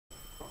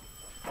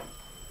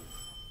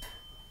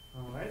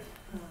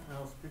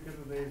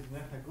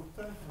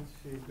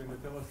She's going to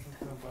tell us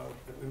something about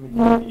the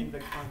primitivity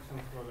index function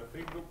for the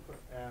free group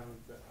and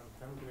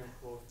untangling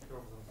closed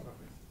curves and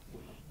surfaces.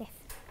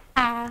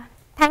 Yes.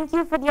 Thank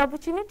you for the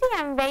opportunity.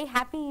 I'm very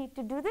happy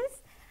to do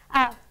this.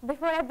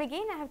 Before I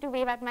begin, I have to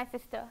wave at my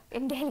sister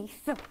in Delhi,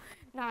 so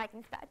now I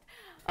can start.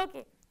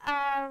 Okay.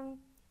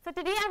 So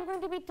today I'm going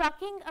to be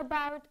talking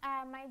about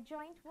my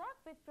joint work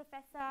with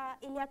Professor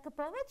Ilya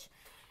Kapovich,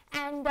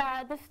 and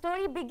the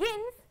story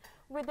begins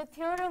with the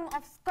theorem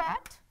of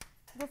Scott.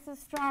 This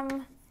is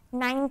from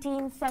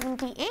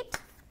 1978,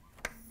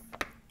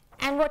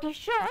 and what he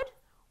showed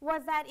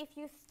was that if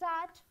you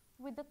start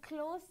with the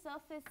closed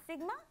surface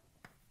sigma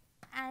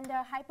and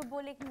a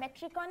hyperbolic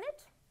metric on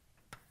it,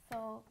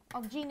 so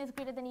of genus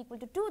greater than equal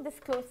to 2, this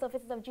closed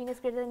surface is of genus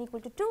greater than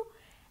equal to 2,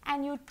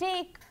 and you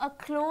take a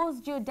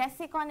closed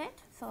geodesic on it,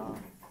 so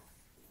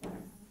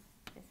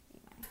this be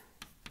my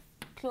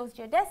closed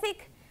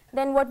geodesic,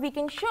 then what we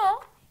can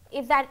show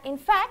is that in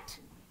fact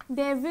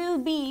there will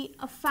be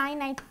a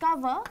finite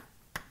cover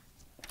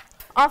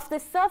of the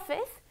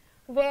surface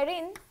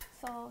wherein,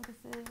 so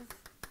this is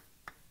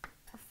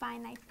a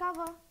finite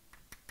cover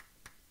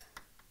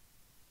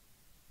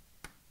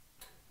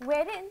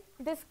wherein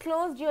this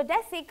closed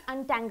geodesic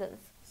untangles.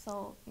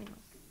 So,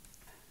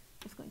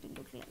 it's going to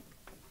look like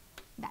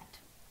that.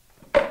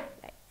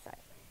 Right, sorry.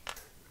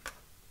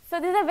 So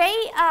this is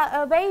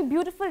a very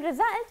beautiful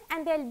result,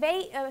 and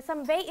there are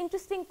some very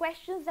interesting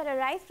questions that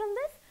arise from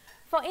this.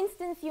 For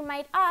instance, you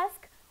might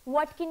ask,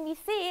 what can we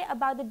say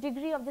about the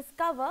degree of this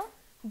cover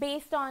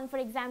based on, for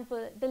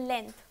example, the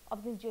length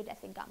of this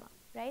geodesic gamma,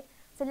 right?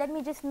 So let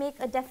me just make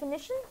a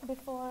definition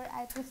before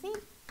I proceed.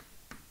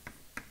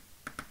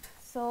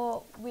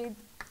 So with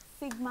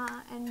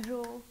sigma and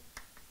rho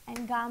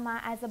and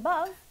gamma as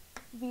above,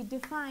 we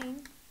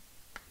define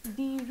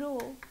d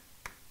rho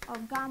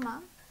of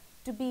gamma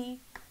to be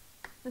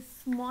the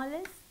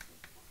smallest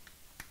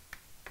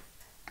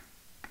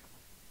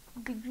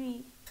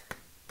degree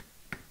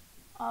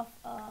of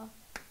a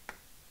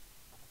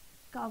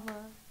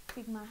cover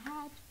sigma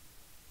hat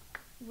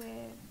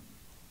where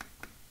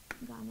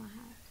gamma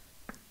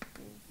hat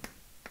is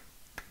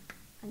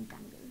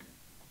untangled.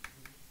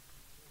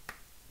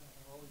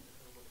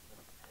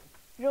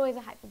 Rho is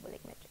a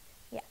hyperbolic metric.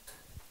 Yeah.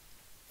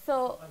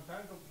 So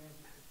Untangled means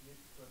it leads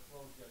to a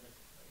closed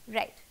geodesic,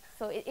 right.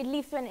 So it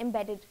leads to an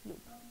embedded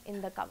loop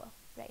in the cover.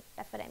 Right.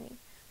 That's what I mean.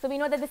 So we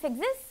know that this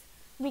exists.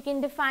 We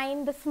can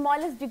define the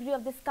smallest degree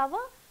of this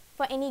cover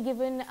for any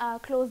given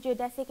closed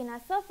geodesic in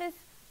our surface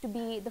to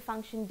be the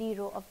function d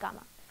rho of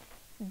gamma.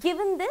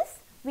 Given this,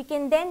 we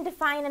can then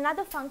define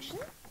another function.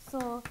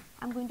 So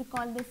I'm going to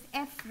call this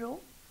f rho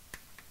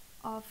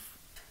of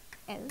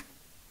L.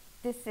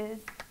 This is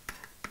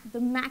the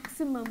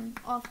maximum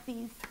of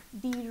these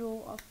d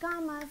rho of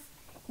gammas,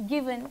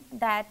 given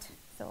that,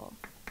 so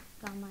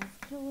gamma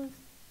is closed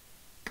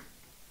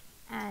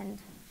and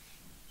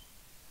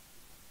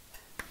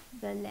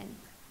the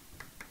length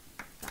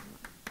gamma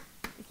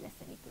is less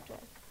than equal to L.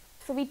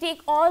 So we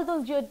take all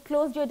those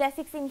closed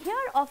geodesics in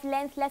here of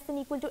length less than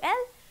equal to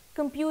L,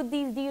 compute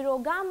these d rho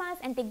gammas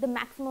and take the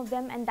maximum of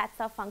them, and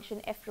that's our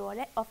function f rho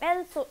of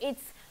L. So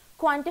it's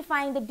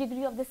quantifying the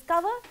degree of this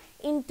cover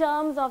in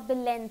terms of the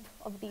length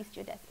of these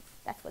geodesics.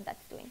 That's what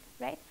that's doing,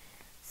 right?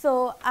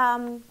 So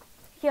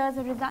here's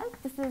a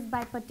result. This is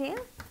by Patel,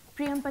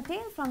 Priyam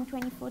Patel from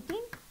 2014.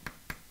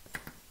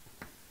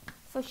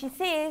 So she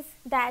says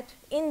that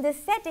in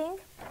this setting,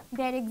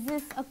 there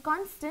exists a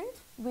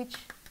constant which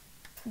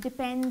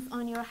depends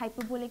on your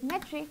hyperbolic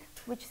metric,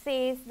 which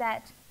says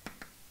that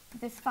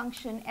this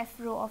function f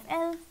rho of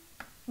L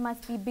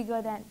must be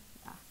bigger than,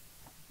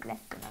 less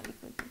than or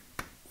equal to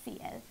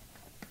CL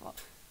for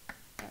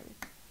L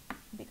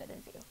bigger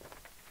than 0.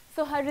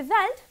 So her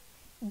result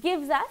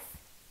gives us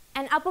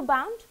an upper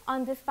bound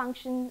on this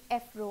function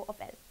f rho of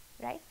L,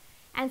 right?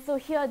 And so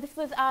here, this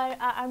was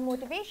our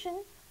motivation.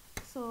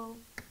 So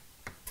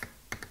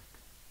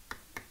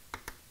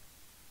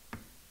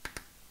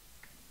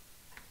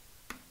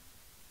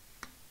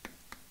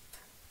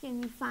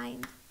can we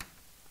find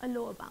a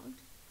lower bound?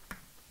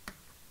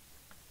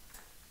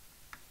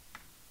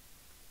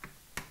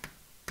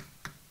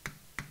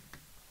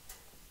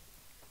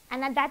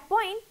 And at that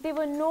point, there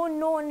were no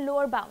known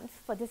lower bounds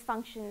for this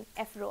function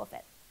f rho of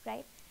L,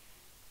 right?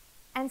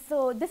 And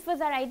so this was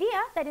our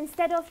idea, that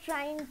instead of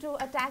trying to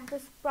attack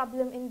this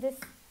problem in this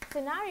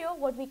scenario,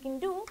 what we can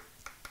do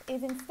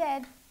is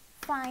instead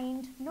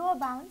find lower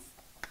bounds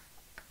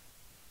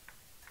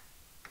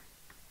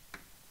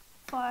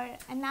for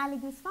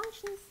analogous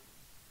functions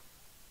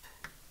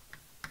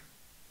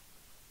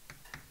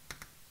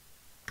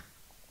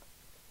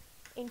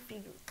in free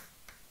groups.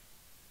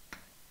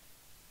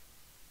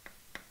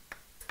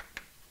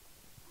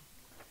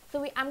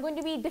 So I'm going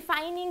to be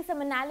defining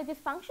some analogous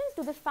functions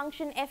to this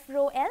function f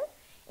rho L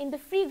in the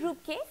free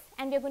group case,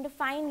 and we're going to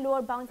find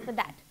lower bounds for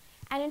that.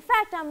 And in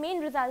fact, our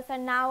main results are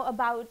now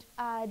about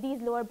these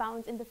lower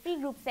bounds in the free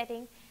group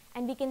setting,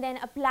 and we can then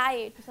apply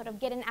it to sort of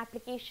get an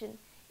application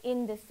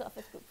in this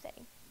surface group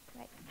setting,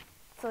 right?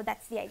 So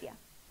that's the idea.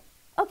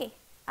 Okay.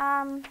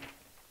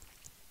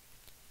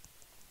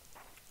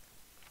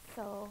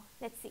 So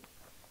let's see.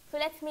 So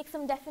let's make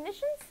some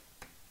definitions.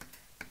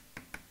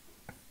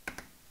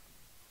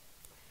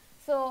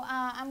 So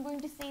I'm going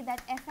to say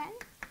that Fn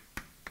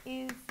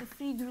is the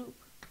free group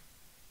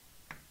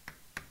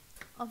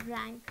of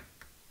rank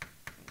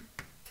n.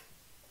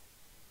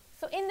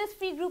 So in this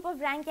free group of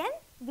rank n,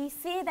 we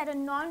say that a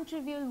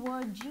non-trivial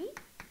word G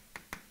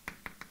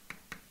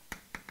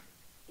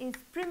is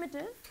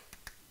primitive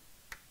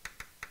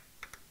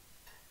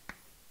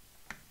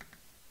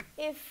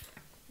if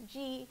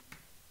G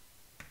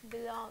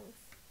belongs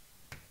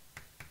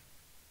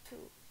to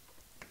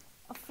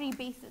a free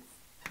basis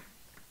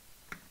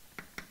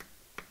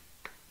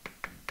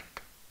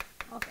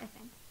of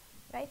Fn,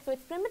 right? So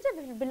it's primitive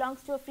if it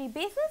belongs to a free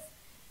basis.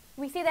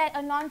 We say that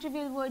a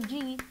non-trivial word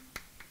G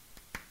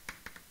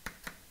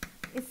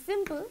is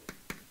simple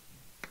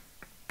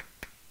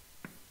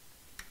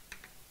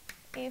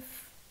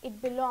if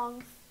it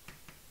belongs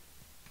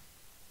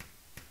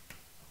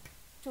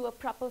to a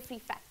proper free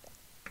factor.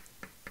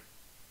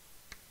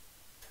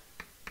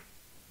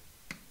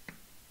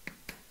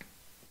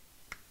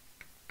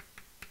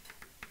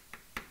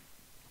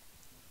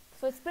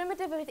 So it's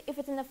primitive if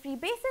it's in a free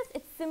basis,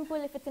 it's simple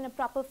if it's in a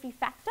proper free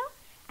factor.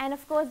 And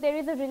of course, there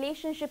is a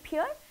relationship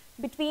here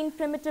between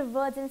primitive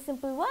words and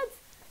simple words.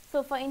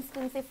 So for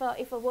instance,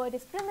 if a word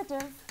is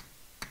primitive,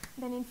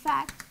 then in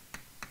fact,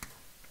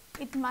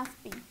 it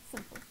must be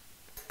simple,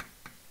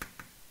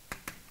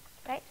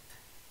 right?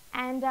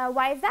 And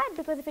why is that?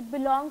 Because if it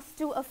belongs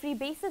to a free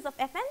basis of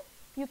Fn,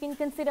 you can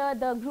consider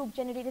the group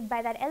generated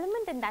by that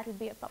element, and that will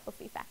be a proper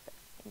free factor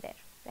in there,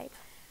 right?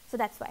 So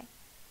that's why.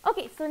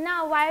 Okay, so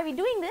now why are we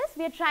doing this?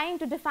 We are trying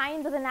to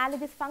define those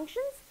analogous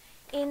functions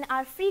in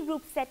our free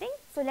group setting.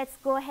 So let's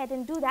go ahead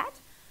and do that.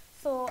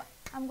 So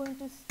I'm going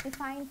to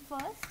define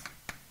first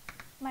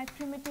my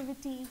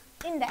primitivity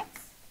index.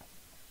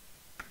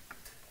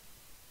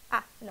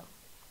 No,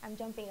 I'm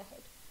jumping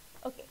ahead.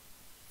 Okay,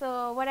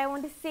 so what I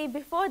want to say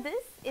before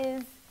this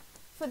is,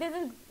 so there's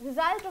a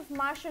result of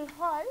Marshall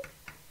Hall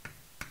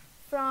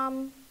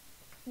from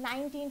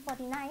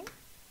 1949,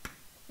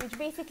 which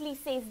basically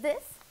says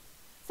this.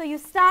 So you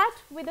start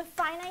with a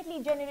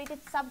finitely generated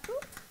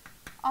subgroup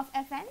of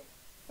Fn.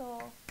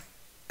 So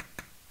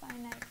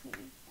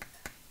finitely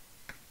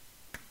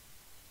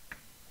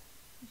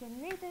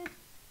generated.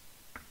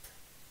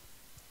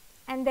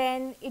 And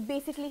then it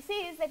basically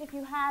says that if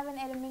you have an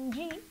element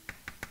G,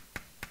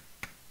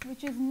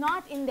 which is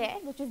not in there,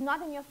 which is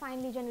not in your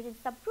finely generated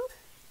subgroup,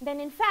 then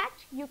in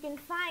fact you can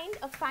find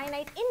a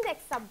finite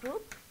index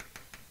subgroup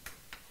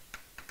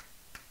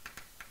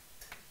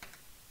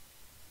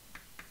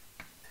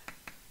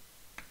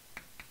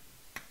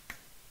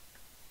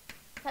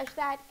such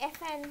that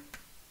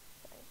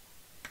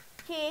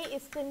K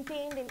is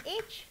contained in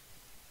H,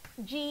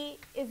 G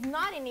is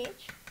not in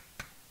H,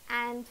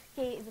 and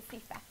K is a free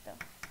factor.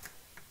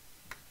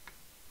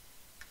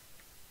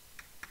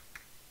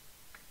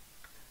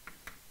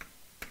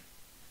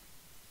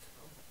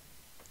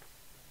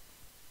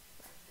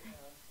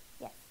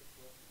 Yes.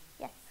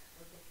 Yes.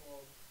 First of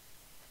all,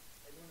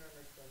 I don't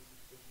understand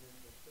this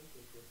definition of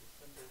simple, because a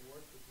simple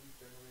word that is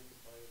generated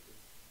by it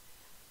is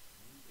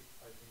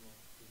exciting of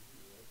to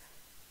you, right?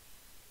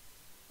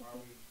 Are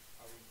we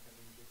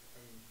having this,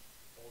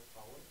 all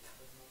powers,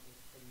 but not this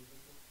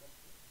commutative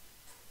structure?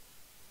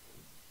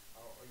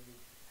 How are you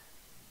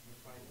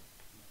defining?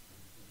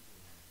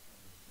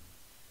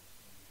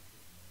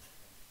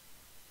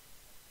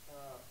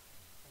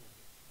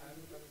 I'm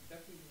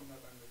definitely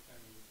not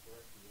understanding this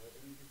correctly, right? I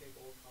mean, if you take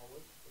all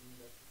powers,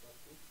 that's the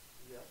subgroup.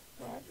 Yes.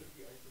 And it should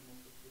be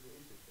isomorphic to the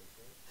integers,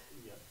 right?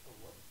 Yes. So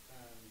what?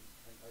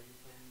 And are you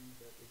telling me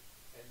that if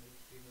n is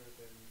bigger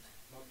than,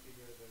 not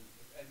bigger than,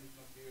 if n is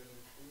not bigger than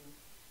 2,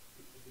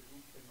 the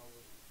group can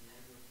always be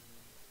bigger than.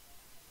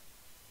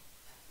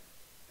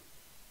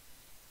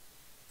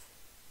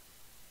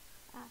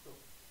 So,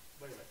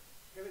 wait.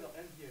 Capital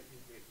N here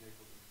is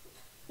labeled as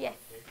 2. Yes.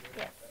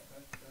 Okay, Yes.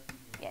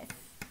 Yes.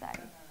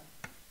 Sorry.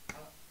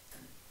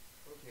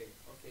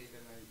 Okay,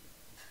 then I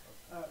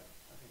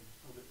think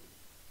so. The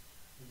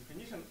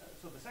definition.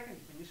 So the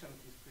second definition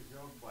is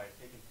preserved by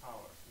taking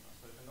powers.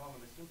 So if a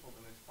normal is simple,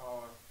 then its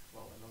power,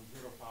 well, a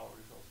non-zero power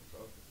is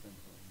also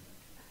simple.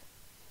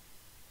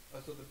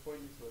 So the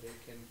point is, so they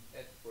can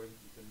add, for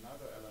instance,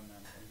 another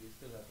element, and you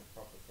still have a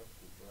proper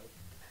subgroup, right?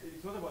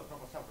 It's not about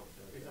proper subgroups.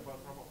 It's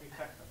about proper free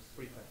factors.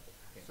 Free factors.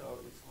 Okay.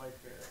 So it's like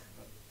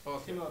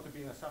similar to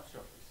being a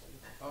subsurface.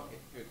 Okay,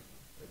 good.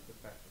 It's the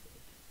factor.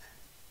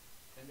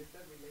 And is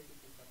that related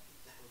to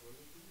subgroups of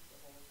probabilities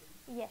of all things?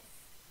 Yes.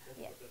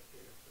 Yes.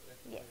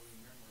 Yes.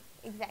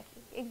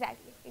 Exactly.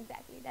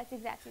 That's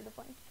exactly the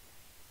point.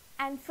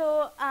 And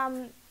so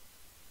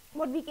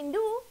what we can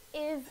do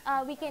is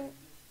we can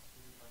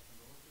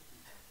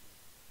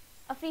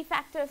a free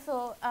factor.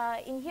 So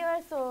in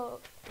here,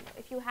 so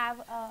if you have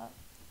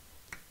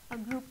a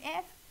group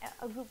F,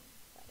 a group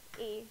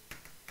A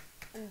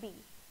and B.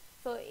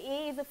 So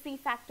A is a free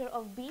factor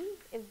of B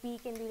if B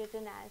can be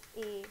written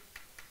as a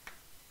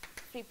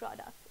free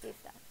product A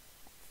star.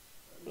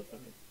 That's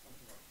basically.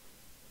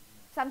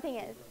 something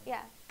else.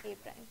 Yeah, A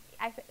prime.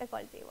 I call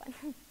it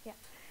A1. Yeah,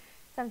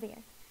 something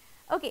else.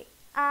 Okay.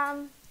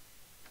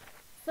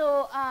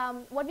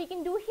 What we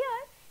can do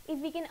here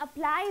is we can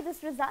apply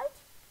this result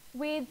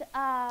with,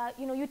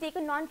 you take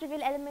a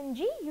non-trivial element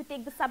G, you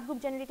take the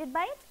subgroup generated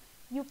by it,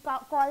 you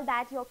call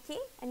that your K,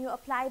 and you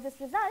apply this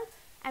result.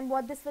 And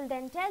what this will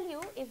then tell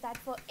you is that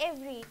for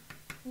every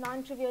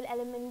non-trivial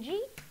element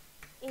G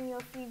in your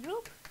free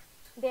group,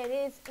 there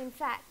is, in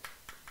fact,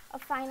 a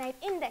finite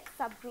index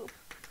subgroup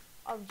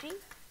of G.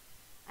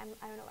 I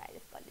don't know why I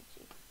just called it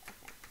G.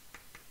 Okay.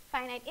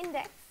 Finite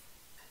index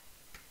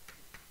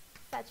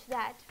such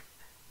that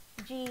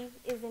G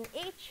is in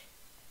H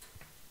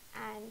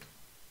and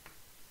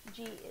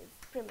G is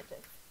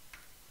primitive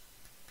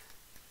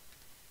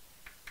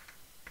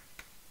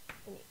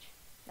in H.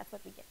 That's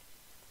what we get,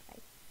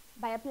 right?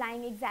 By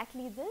applying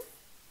exactly this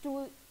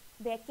to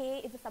where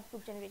K is a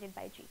subgroup generated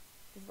by G.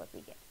 This is what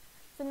we get.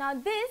 So now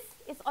this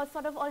is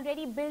sort of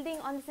already building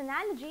on this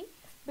analogy,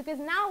 because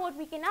now what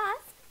we can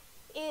ask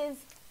is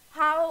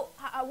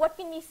what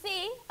can we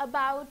say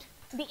about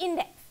the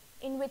index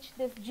in which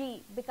this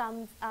G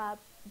becomes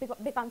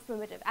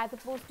primitive, as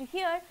opposed to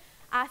here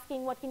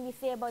asking what can we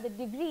say about the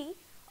degree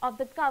of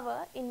the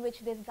cover in which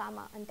this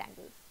gamma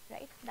untangles,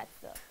 right? That's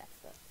the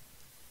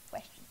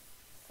question.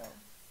 So.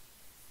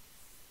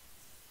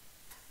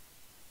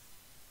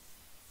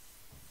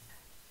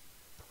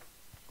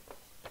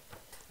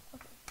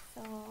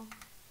 So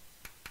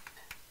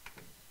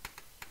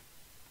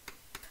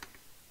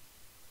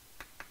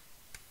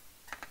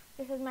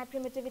this is my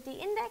primitivity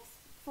index.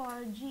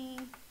 For G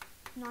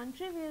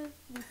non-trivial,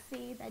 we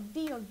say that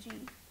D of G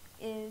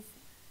is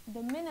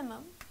the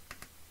minimum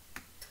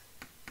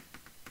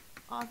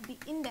of the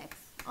index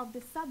of the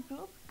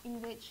subgroup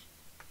in which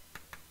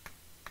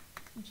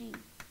G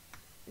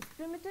is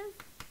primitive.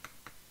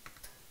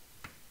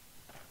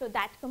 So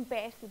that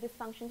compares to this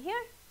function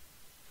here.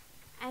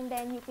 And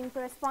then you can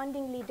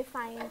correspondingly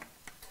define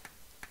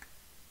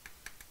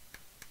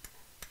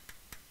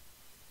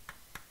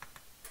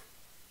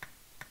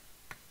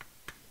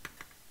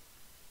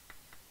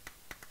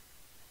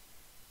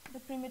the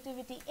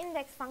primitivity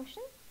index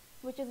function,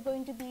 which is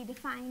going to be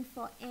defined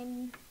for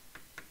n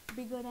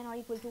bigger than or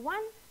equal to 1.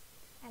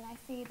 And I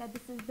say that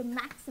this is the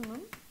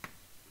maximum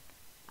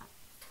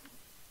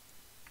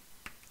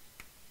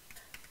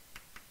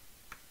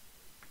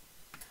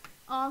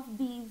of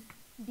these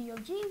D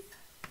of G's,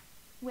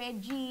 where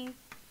G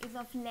is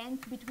of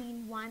length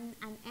between 1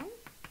 and n,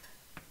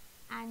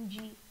 and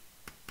G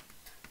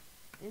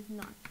is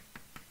not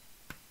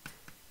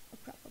a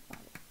proper power.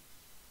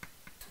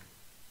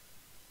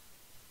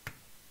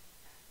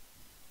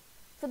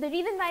 So the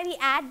reason why we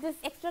add this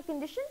extra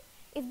condition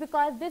is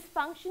because this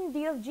function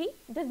D of G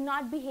does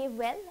not behave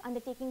well under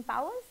taking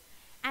powers.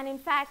 And in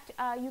fact,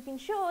 you can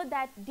show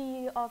that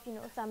D of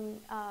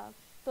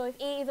so if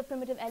A is a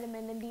primitive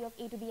element, then D of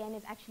A to the n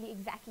is actually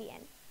exactly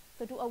n.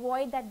 So to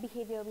avoid that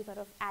behavior, we sort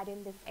of add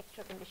in this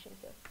extra condition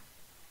here.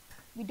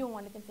 We don't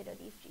want to consider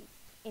these G's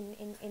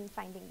in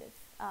finding this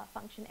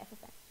function f of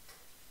n.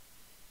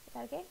 Is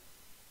that okay?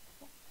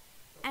 Yeah.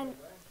 And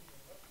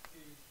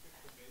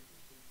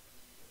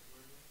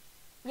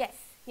yes,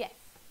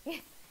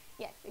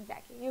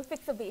 exactly. You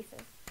fix a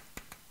basis.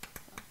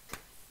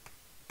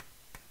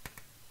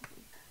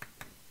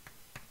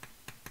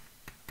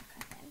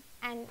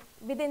 And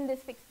within this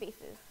fixed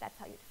basis, that's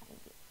how you define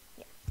B.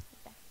 Yeah,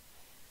 exactly.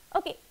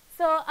 Okay,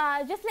 so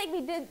just like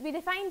we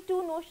defined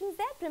two notions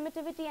there,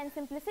 primitivity and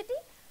simplicity.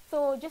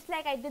 So just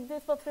like I did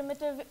this for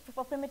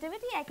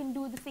primitivity, I can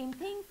do the same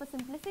thing for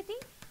simplicity.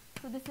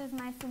 So this is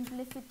my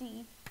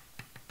simplicity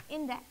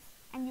index,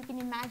 and you can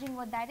imagine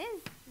what that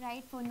is,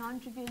 right? For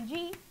non-trivial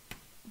G,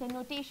 the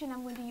notation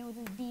I'm going to use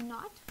is D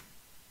naught.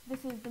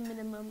 This is the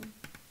minimum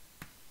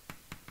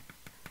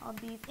of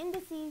these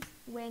indices,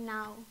 where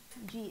now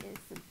G is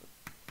simple.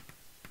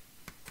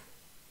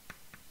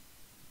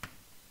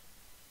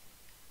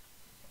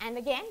 And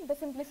again, the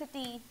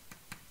simplicity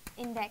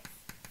index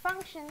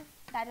function,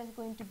 that is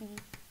going to be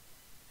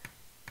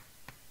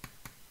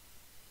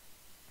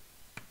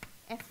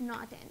f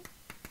naught n.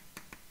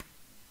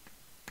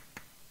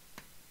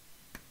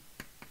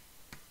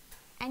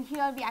 And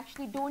here we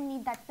actually don't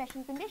need that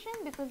special condition,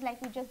 because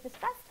like we just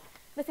discussed,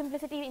 the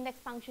simplicity index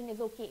function is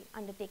okay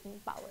under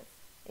taking powers.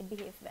 It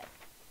behaves well.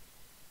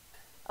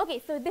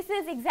 Okay, so this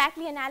is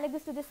exactly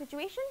analogous to this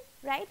situation,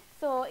 right?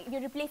 So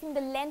you're replacing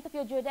the length of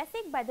your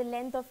geodesic by the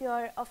length of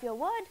your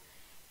word.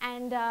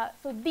 And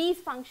so these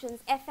functions,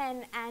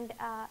 fn and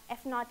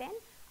f naught n,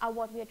 are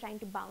what we are trying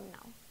to bound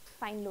now,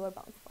 find lower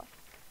bounds for.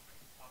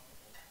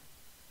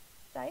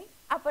 Sorry?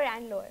 Upper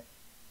and lower.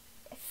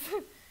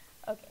 Yes.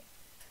 Okay.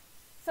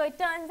 So it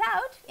turns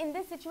out, in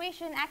this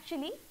situation,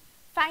 actually,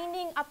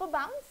 finding upper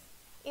bounds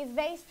is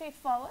very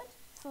straightforward.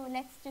 So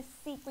let's just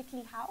see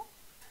quickly how.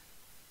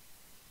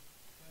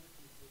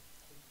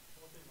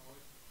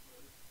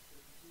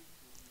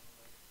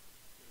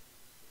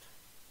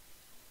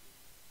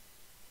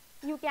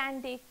 You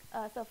can take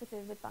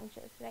surfaces with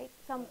punctures, right?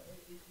 I mean,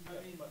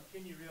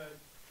 can you realize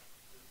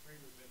the three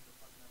movements of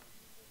fundamental?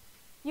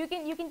 You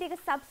can take a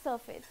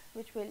subsurface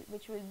which will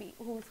be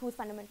whose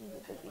fundamental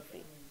group will be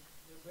free.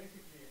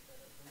 Basically,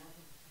 the notion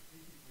of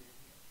simplicity,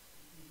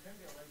 you can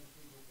be already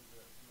free group in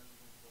the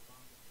fundamental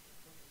boundary.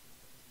 It's not a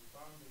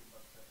boundary,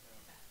 but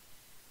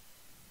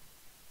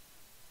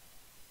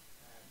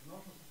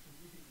notions of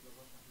simplicity does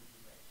not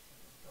completely match.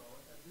 So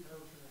this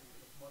notion is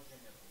more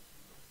general.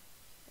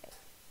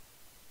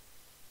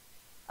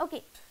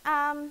 Okay.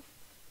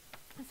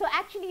 So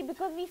actually,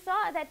 because we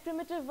saw that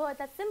primitive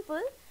words are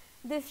simple,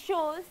 this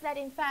shows that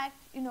in fact,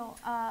 so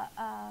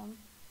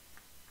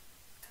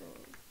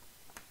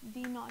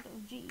d naught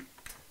of g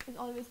is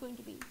always going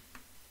to be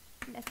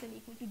less than or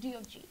equal to d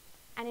of g.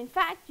 And in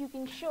fact, you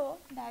can show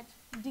that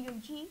d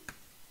of g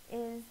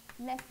is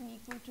less than or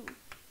equal to,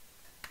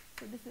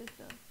 so this is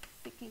the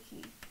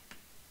cyclically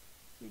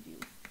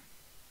reduced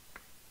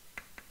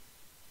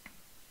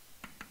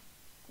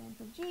length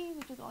of g,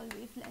 which is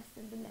always less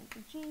than the length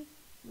of g,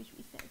 which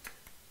we said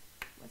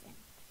was n,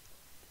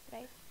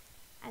 right?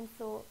 And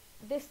so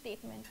this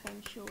statement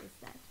then shows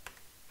that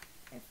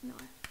f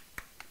naught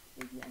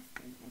is less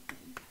than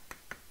fn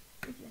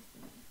is less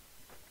than n.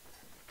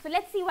 So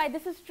let's see why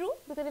this is true,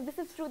 because if this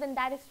is true, then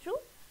that is true.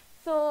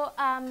 So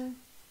I'm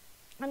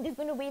just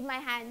going to wave my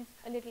hands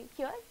a little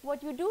here.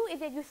 What you do is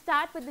that you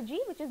start with the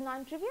g, which is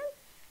non-trivial,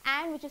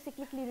 and which is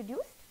cyclically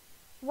reduced.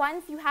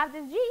 Once you have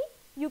this g,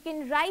 you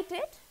can write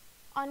it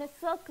on a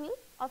circle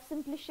of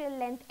simplicial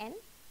length n,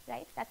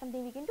 right? That's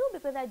something we can do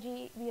because our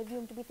g we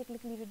assume to be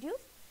cyclically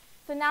reduced.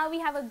 So now we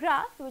have a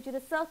graph which is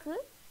a circle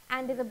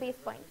and there's a base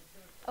point.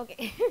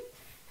 Okay.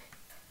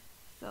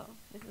 So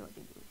this is what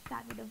you do.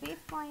 Start with a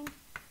base point.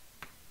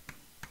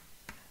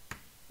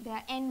 There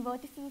are n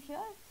vertices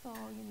here, so I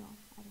don't know,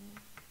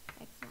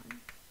 x1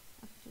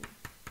 up to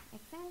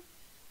xn,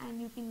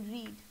 and you can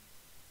read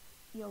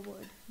your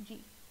word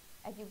g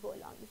as you go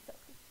along the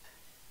circle.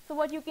 So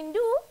what you can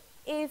do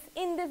is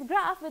in this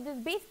graph with this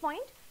base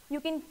point, you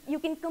can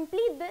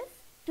complete this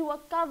to a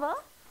cover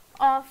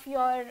of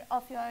your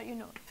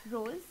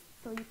rows.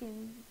 So you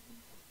can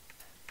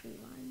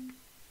a1,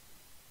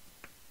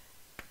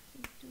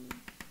 a2,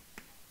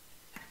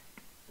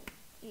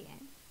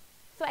 an.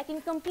 So I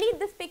can complete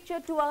this picture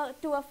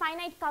to a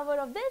finite cover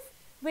of this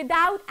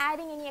without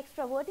adding any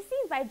extra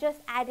vertices by just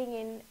adding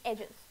in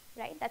edges,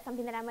 right? That's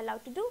something that I'm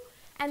allowed to do.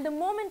 And the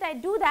moment I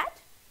do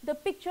that, the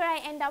picture I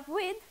end up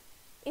with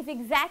is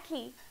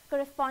exactly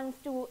corresponds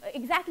to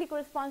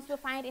a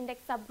finite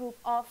index subgroup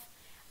of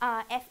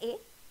FA,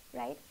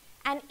 right?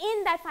 And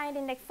in that finite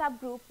index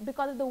subgroup,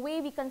 because of the way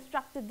we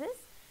constructed this,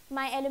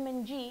 my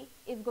element G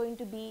is going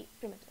to be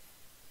primitive,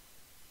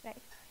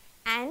 right?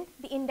 And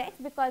the index,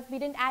 because we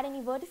didn't add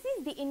any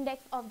vertices, the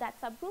index of that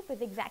subgroup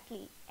is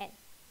exactly n.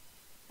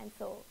 And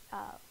so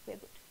we're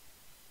good.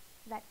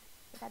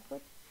 Is that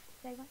good?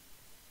 Everyone?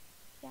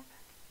 Yeah.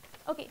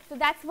 Okay, so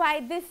that's why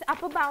this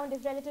upper bound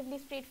is relatively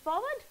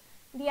straightforward.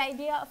 The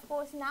idea, of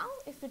course, now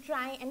is to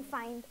try and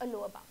find a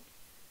lower bound.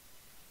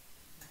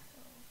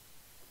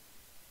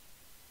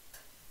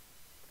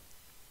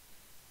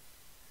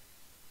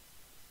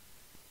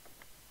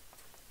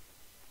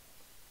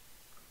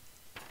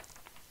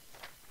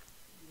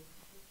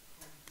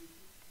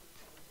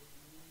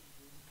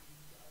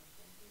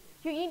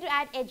 You need to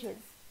add edges,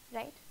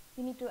 right?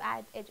 You need to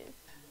add edges.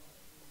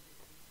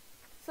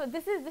 So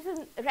this is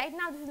right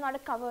now this is not a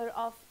cover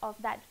of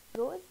that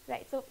rows,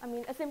 right? So I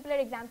mean a simpler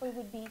example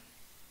would be,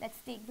 let's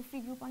take the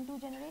free group on two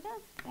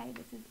generators, right?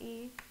 This is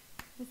A,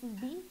 this is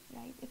B,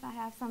 right? If I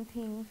have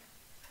something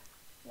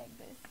like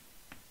this,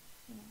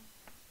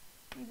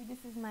 maybe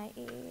this is my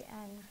A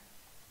and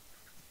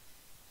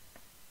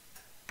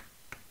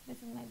this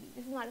is my B.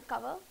 This is not a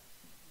cover,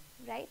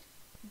 right?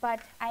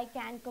 But I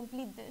can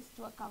complete this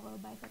to a cover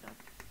by sort of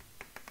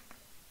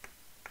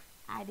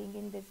adding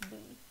in this B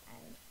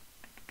and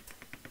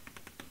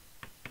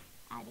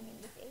adding in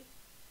this A,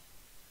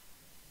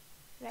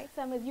 right?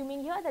 So I'm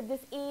assuming here that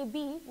this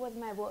AB was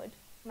my word,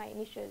 my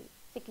initial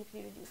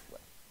cyclically reduced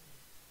word,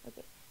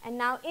 okay? And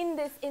now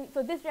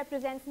so this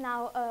represents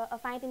now a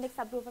finite index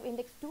subgroup of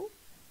index 2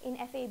 in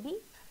FAB,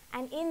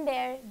 and in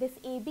there this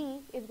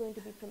AB is going to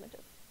be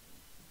primitive.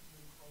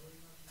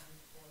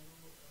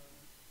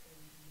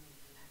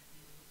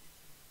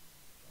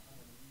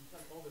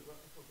 So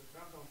the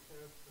graph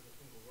downstairs is a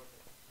single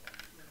vertex.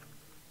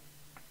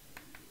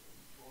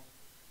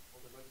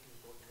 All the vertices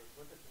go to the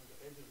vertex and the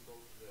edges go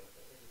to the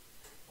edges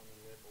on the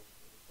labels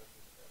to the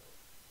second arrow.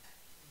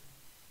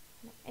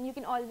 And you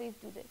can always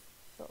do this.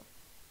 So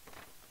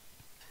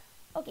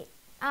okay.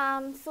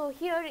 So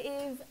here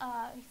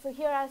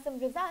are some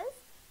results.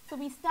 So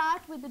we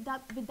start with the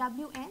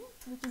Wn,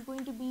 which is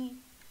going to be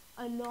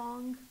a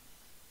long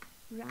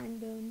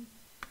random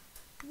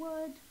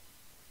word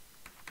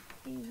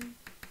in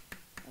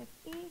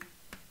FA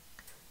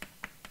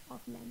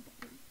of length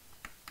n.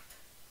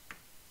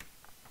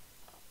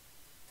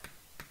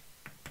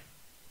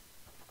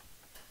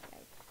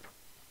 Right.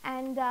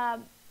 And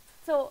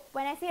so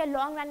when I say a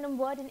long random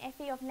word in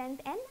FA of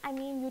length n, I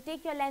mean you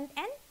take your length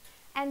n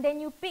and then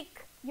you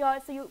pick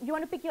so you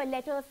want to pick your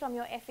letters from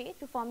your FA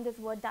to form this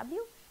word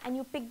W, and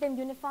you pick them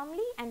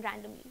uniformly and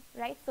randomly,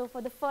 right? So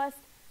for the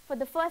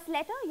first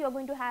letter, you're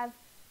going to have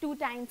 2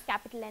 times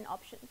capital N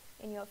options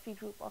in your free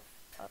group of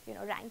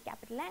rank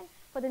capital N.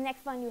 For the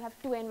next one, you have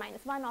 2n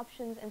minus 1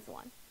 options, and so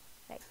on,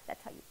 right?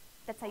 That's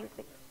how you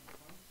pick,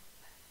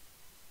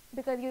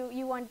 because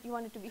you want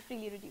it to be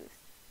freely reduced.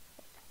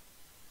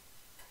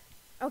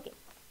 Okay,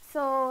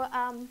 so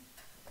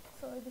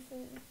this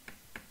is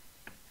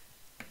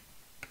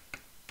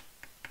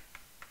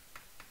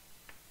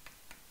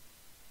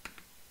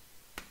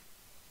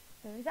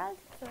the result.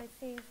 So it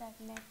says that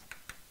let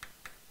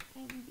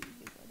n be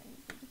bigger than or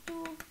equal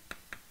to 2,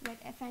 let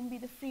Fn be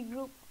the free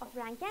group of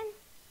rank n,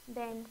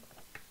 then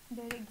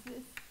there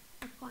exists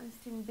a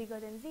constant bigger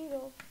than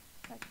 0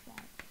 such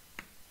that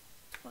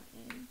for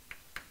n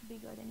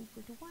bigger than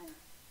equal to 1,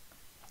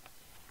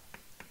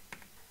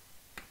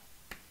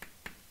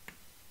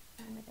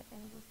 limit of n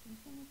goes to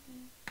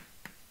infinity.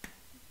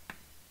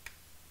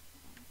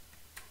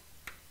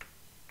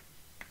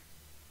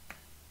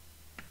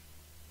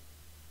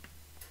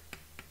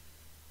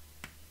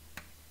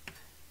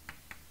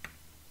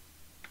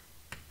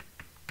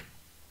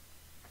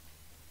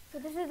 So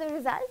this is the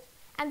result,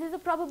 and this is a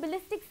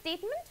probabilistic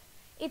statement.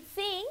 It's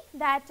saying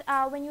that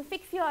when you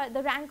fix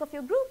the rank of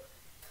your group,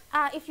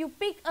 if you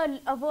pick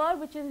a word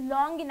which is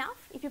long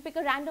enough, if you pick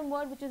a random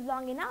word which is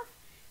long enough,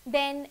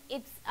 then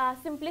its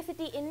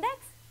simplicity index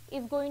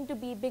is going to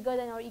be bigger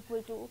than or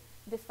equal to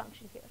this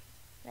function here,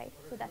 right?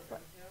 So that's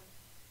what.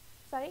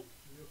 Sorry?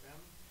 Mu n?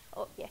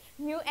 Oh yes,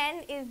 mu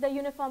n is the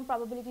uniform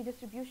probability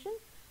distribution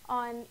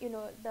on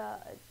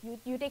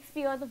you take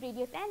spheres of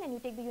radius n and you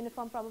take the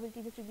uniform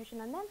probability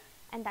distribution on them,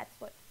 and that's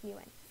what mu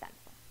n stands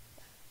for.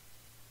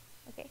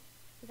 Okay,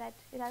 is that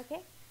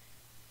okay?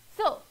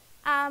 So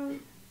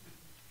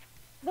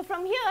so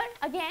from here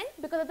again,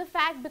 because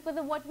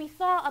of what we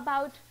saw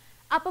about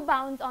upper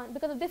bounds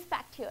because of this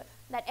fact here,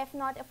 that f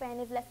naught of n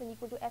is less than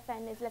equal to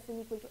fn is less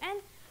than equal to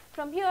n,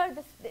 from here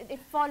it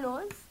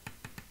follows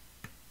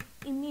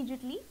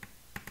immediately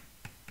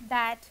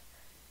that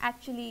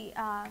actually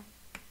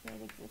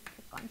there exists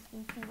a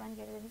constant c1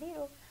 greater than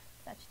 0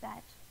 such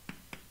that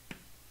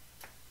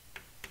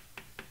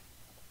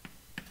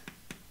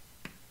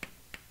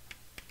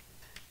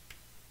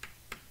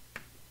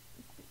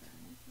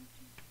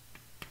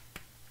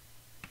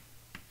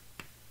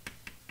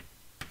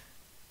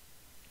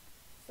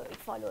it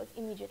follows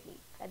immediately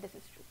that this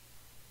is true.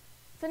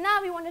 So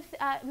now we want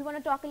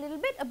to talk a little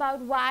bit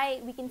about why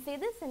we can say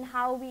this and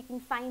how we can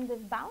find this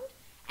bound,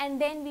 and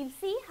then we'll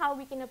see how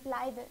we can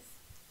apply this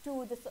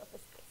to the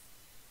surface space.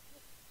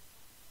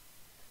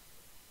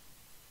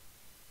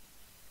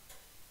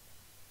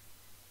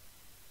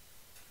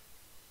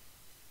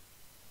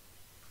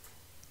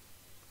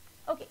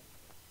 Okay.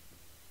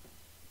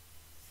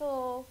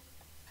 So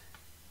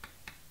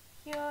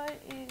here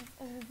is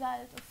a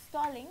result of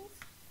Stallings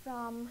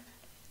from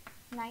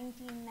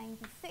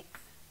 1996,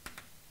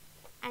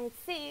 and it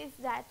says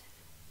that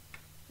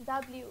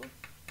W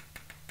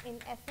in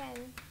Fn,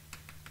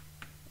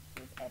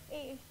 which is Fa,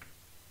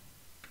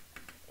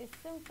 is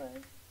simple.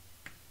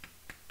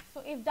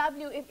 So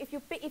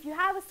if you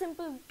have a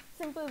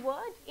simple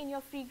word in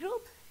your free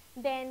group,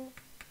 then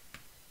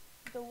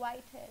the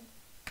Whitehead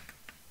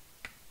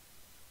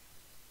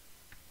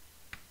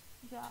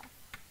graph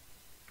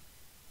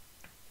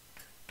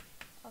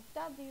of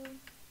W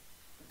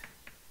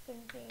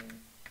contains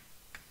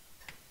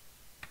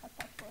a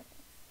cut vertex.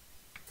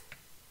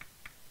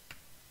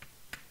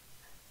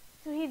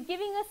 So he's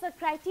giving us a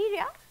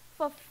criteria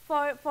for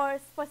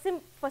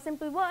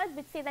simple words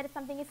which say that if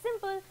something is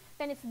simple,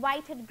 then its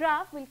Whitehead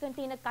graph will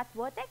contain a cut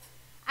vertex.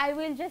 I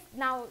will just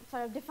now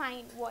sort of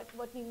define what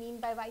we mean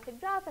by Whitehead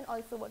graph and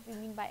also what we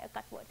mean by a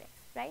cut vertex,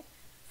 right?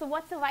 So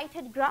what's a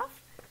Whitehead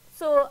graph?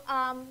 So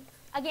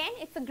again,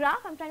 it's a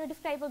graph. I'm trying to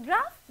describe a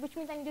graph, which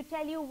means I need to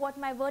tell you what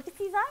my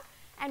vertices are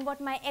and what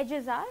my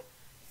edges are.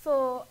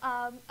 So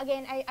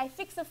again, I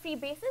fix a free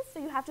basis. So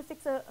you have to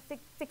fix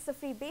a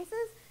free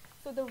basis.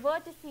 So the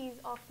vertices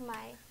of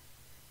my,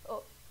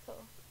 so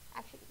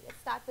actually let's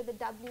start with the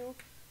W,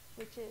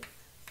 which is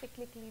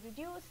cyclically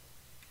reduced,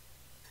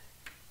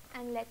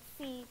 and let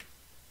C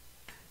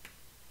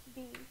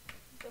be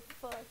the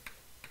first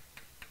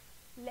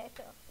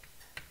letter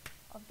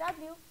of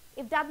W.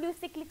 If W is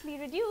cyclically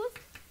reduced,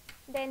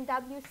 then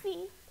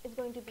WC is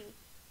going to be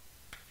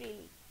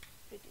freely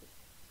reduced.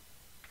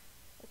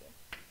 Okay.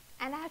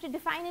 And I have to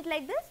define it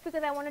like this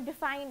because I want to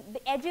define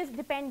the edges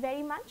depend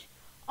very much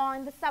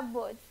on the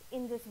subwords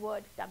in this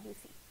word WC,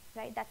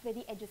 right? That's where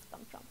the edges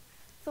come from.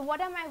 So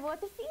what are my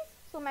vertices?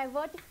 So my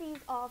vertices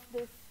of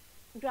this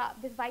graph,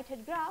 this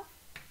Whitehead graph,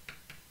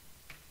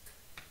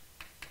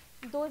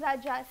 those are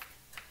just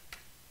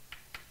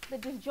the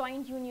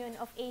disjoint union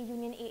of A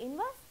union A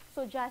inverse.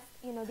 So just,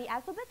 the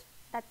alphabet,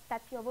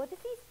 that's your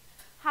vertices.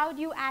 How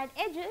do you add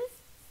edges?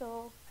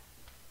 So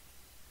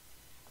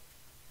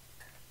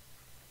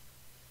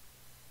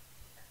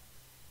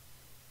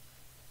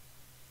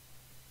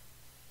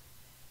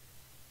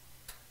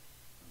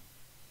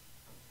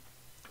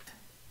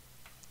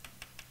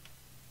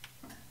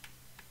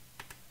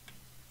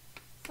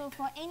So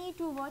for any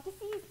two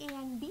vertices A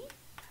and B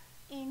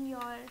in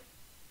your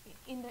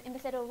in the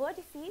set of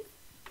vertices,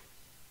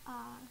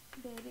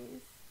 there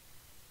is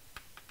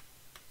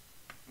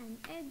an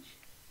edge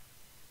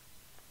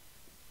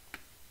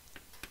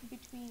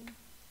between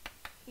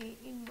A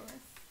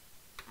inverse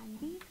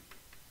and B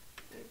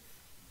if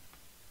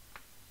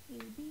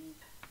AB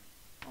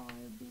or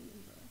B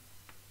inverse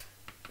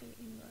A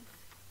inverse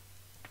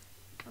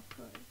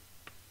occurs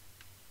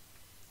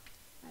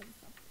as a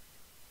subset.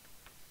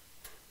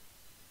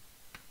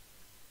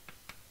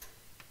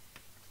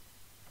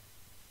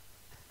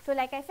 So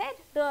like I said,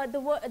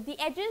 the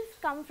edges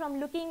come from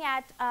looking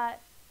at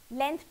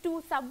length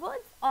 2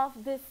 subwords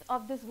of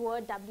this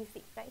word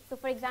WC, right? So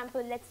for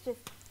example, let's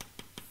just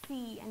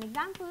see an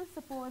example.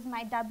 Suppose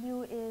my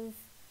W is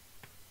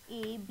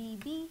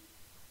ABB,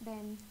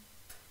 then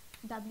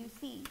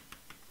WC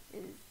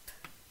is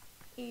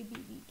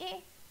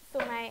ABBA. So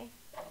my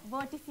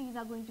vertices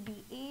are going to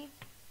be A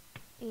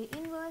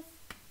inverse,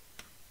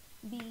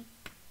 B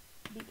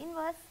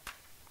inverse,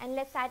 and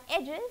let's add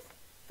edges.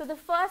 So the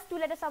first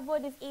two-letter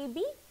subword is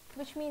AB,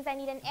 which means I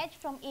need an edge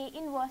from A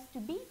inverse to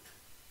B.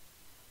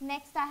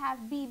 Next I have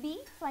BB,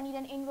 so I need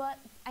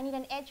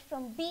an edge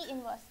from B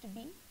inverse to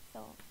B.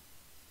 So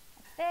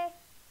that's there.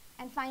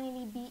 And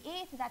finally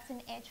BA, so that's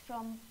an edge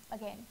from,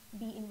 again,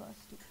 B inverse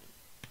to A.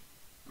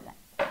 So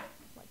that's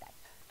what that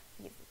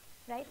gives you,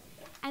 right?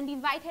 And these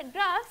whitehead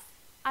graphs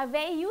are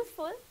very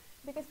useful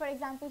because, for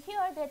example, here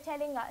they're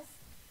telling us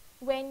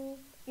when,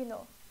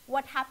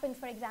 what happens,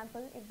 for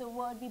example, if the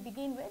word we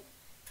begin with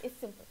is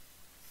simple.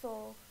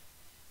 So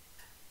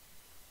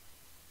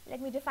let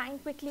me define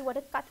quickly what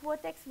a cut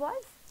vertex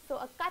was. So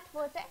a cut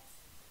vertex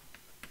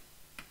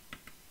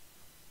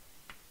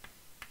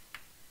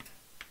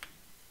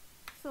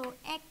so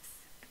X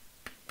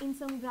in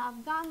some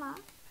graph gamma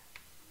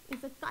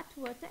is a cut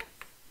vertex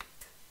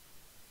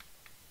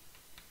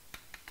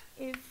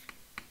if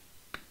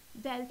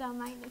delta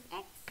minus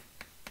X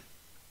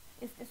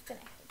is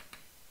disconnected.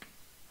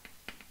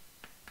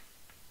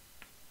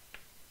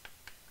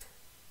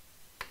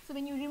 So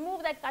when you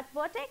remove that cut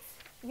vertex,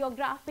 your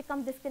graph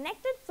becomes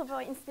disconnected. So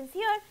for instance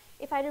here,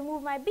 if I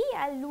remove my B,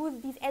 I'll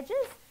lose these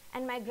edges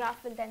and my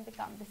graph will then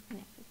become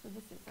disconnected. So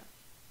this is a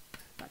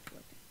cut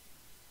vertex.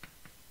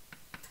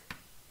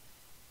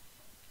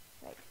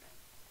 Right.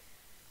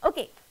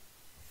 Okay.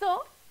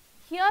 So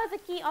here's a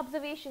key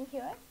observation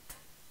here.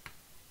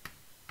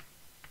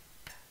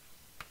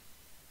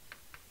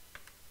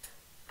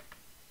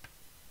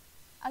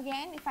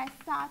 Again, if I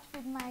start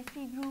with my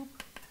free group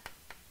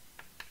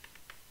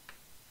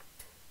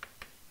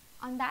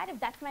on that, if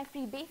that's my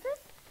free basis,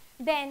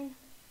 then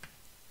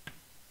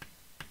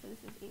so this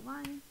is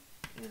A1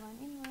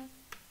 inverse,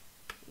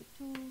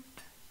 A2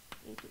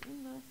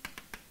 inverse,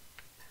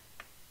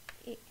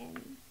 AN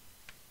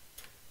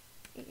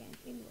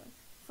inverse.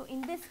 So in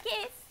this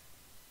case,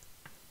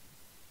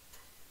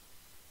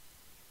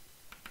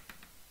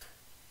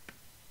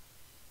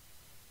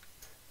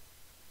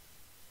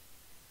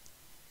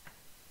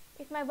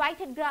 if my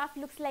whitehead graph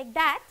looks like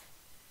that,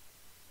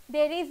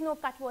 there is no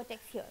cut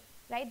vertex here,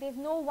 right? There's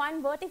no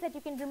one vertex that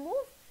you can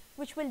remove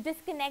which will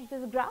disconnect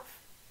this graph.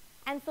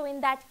 And so in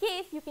that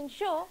case, you can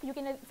show,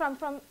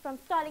 from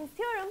Stalling's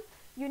theorem,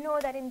 you know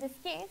that in this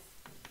case,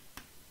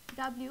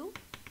 W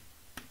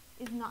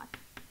is not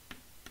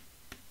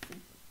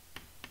simple,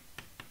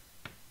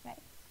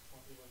 right?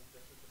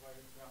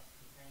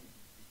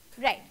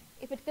 Right,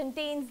 if it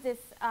contains this,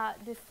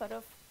 this sort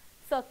of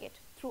circuit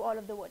through all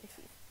of the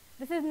vertices.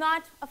 This is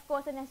not, of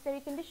course, a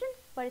necessary condition,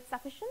 but it's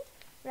sufficient,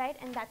 right?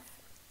 And that's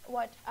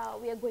what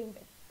we are going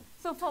with.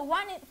 So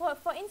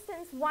for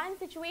instance, one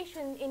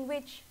situation in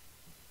which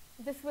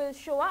this will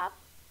show up,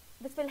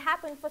 this will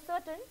happen for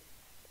certain,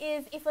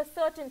 is if a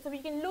certain, so we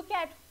can look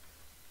at,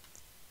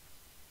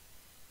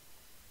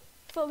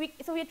 so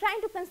we're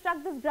trying to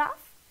construct this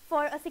graph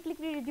for a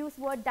cyclically reduced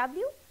word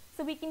W.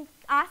 So we can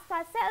ask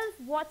ourselves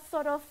what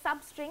sort of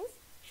substrings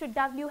should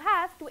W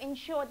have to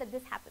ensure that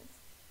this happens,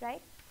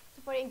 right?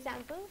 So for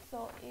example,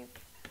 so if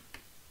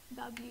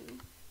W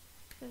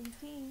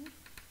contains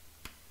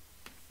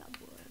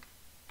subword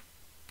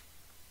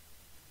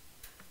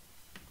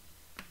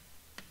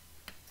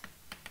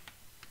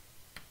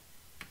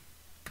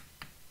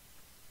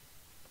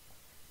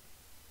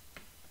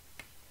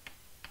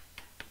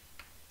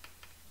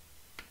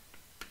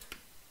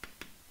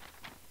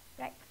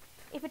right.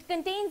 If it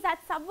contains that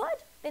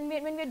subword, then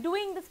when we're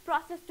doing this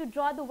process to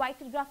draw the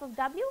whitehead graph of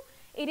W,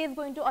 it is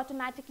going to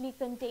automatically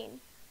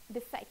contain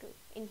this cycle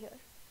in here.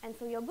 And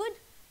so you're good,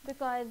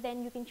 because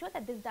then you can show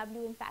that this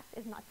W in fact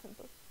is not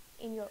simple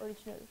in your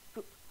original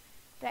group,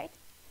 right?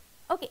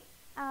 Okay.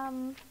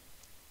 So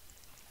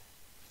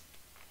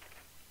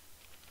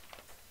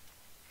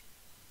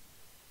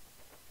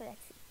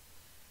let's see.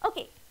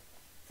 Okay.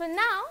 So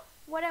now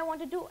what I want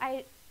to do,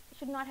 I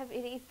should not have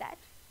erased that,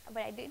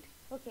 but I did.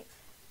 Okay.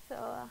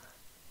 So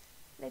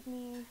let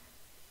me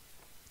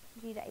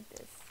rewrite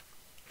this.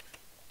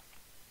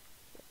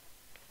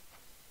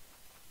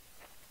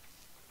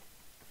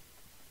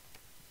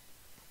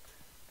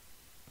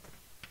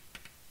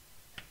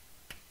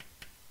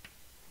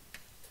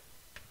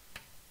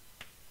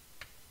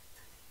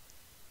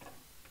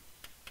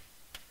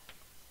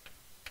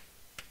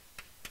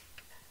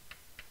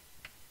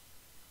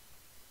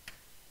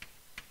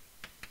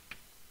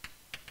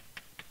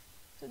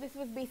 So this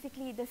was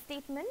basically the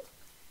statement.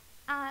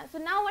 So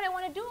now what I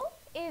want to do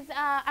is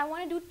I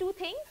want to do two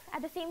things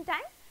at the same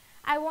time.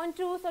 I want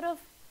to sort of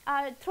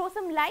throw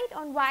some light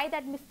on why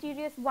that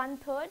mysterious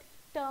 1/3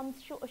 term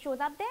shows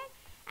up there.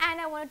 And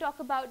I want to talk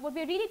about what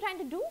we're really trying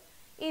to do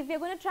is we're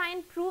going to try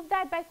and prove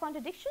that by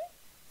contradiction.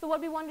 So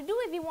what we want to do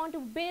is we want to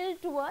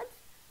build towards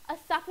a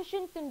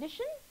sufficient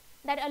condition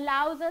that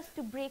allows us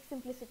to break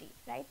simplicity,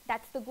 right?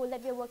 That's the goal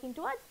that we're working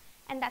towards,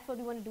 and that's what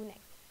we want to do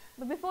next.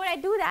 But before I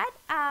do that,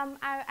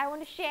 I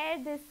want to share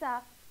this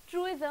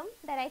truism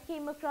that I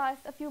came across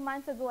a few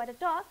months ago at a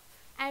talk,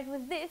 and it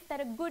was this, that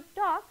a good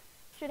talk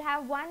should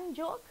have one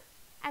joke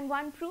and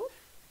one proof,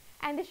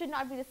 and they should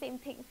not be the same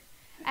thing.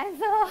 And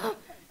so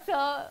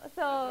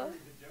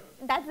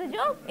that's the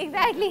joke,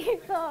 exactly.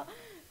 So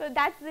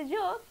that's the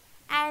joke,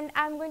 and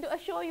I'm going to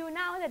assure you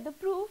now that the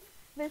proof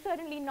will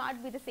certainly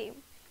not be the same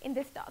in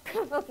this talk.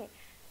 Okay,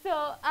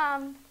 so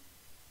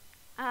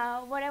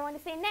what I want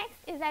to say next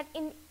is that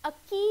in a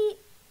key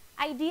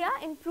idea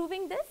in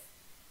proving this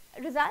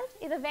result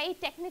is a very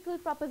technical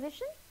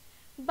proposition,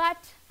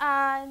 but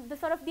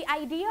the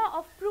idea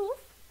of proof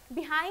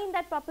behind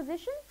that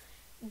proposition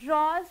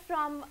draws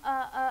from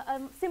a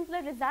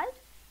simpler result,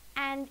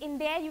 and in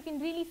there you can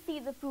really see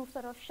the proof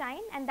sort of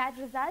shine, and that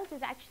result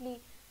is actually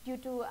due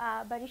to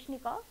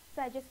Baryshnikov.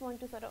 So I just want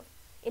to sort of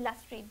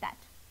illustrate that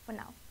for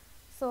now.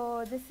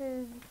 So this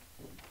is,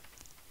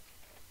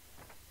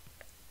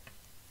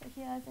 so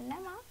here's a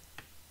lemma,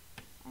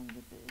 and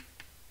this is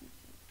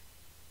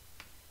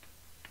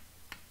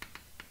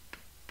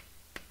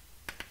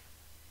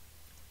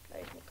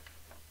Baryshnikov.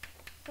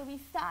 So we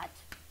start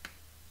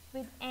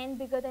with n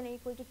bigger than or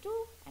equal to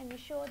 2, and we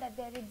show that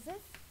there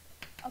exists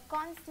a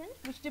constant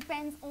which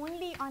depends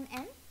only on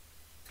n,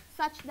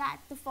 such that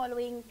the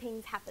following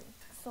things happen.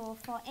 So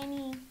for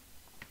any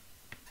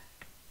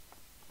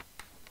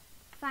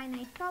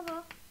finite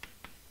cover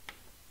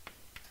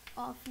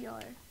of your,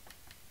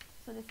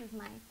 so this is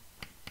my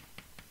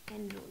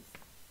n rows.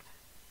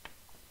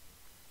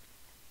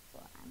 So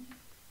I'm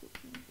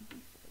taking the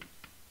default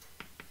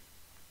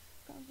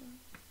cover,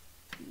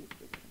 P is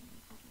bigger than or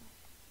equal to 1.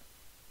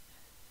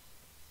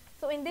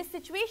 So in this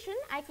situation,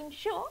 I can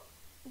show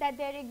that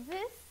there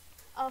exists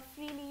a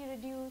freely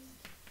reduced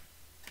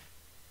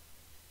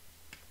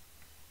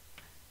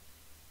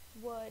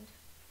word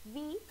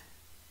v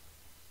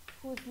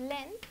whose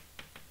length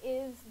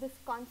is this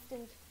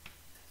constant.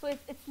 So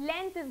its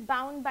length is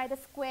bound by the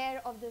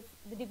square of this,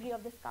 the degree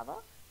of this cover,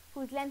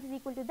 whose length is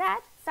equal to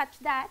that, such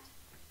that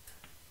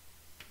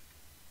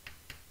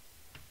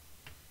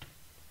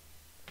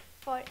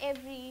for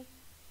every,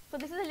 so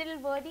this is a little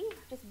wordy,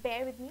 just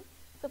bear with me.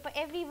 So for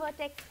every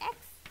vertex x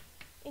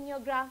in your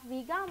graph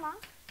V gamma,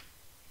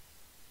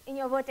 in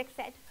your vertex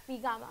set V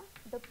gamma,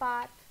 the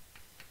path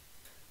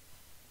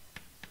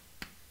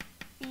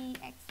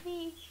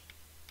Pxv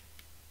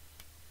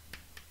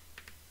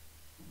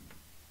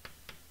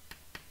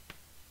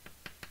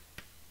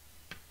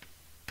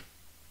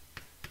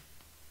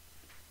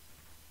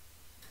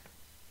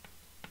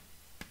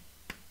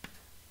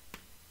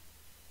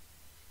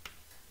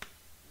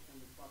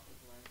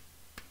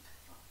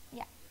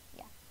yeah,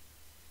 yeah.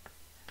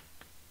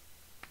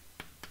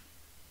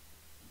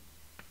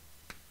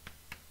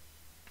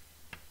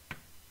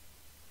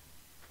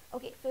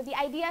 Okay, so the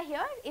idea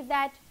here is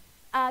that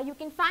you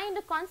can find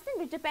a constant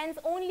which depends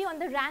only on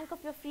the rank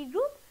of your free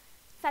group,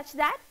 such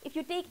that if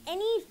you take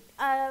any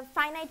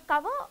finite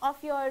cover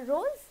of your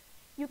rows,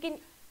 you can,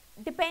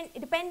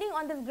 depending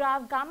on this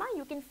graph gamma,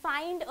 you can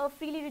find a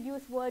freely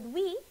reduced word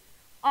v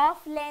of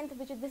length,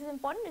 which is, this is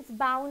important, it's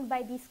bound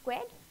by d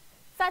squared,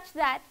 such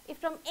that if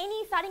from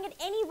any, starting at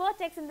any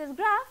vertex in this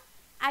graph,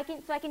 I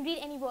can read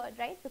any word,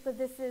 right? Because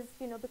this is,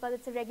 because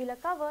it's a regular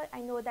cover, I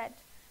know that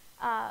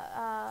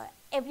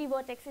every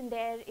vertex in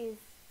there is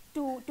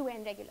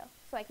 2n regular.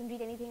 So I can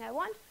read anything I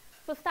want.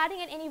 So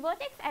starting at any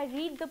vertex, I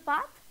read the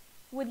path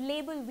with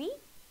label v,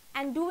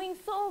 and doing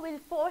so will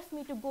force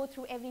me to go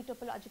through every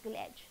topological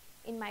edge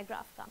in my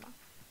graph gamma,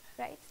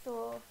 right?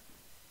 So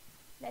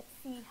let's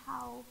see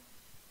how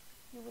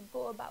you would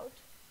go about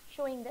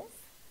showing this.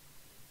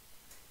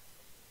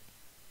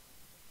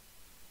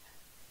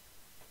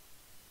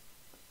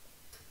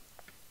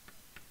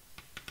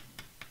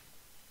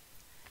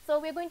 So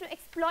we're going to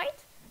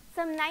exploit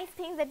some nice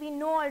things that we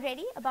know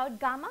already about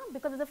gamma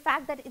because of the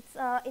fact that it's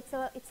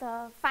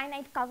a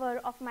finite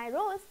cover of my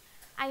rows.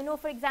 I know,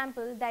 for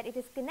example, that it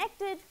is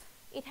connected,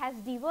 it has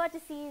d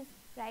vertices,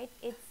 right?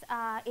 It's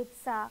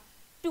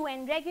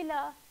 2n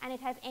regular, and it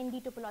has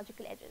nd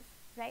topological edges,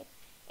 right?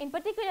 In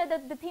particular,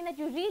 the thing that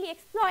you really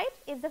exploit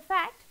is the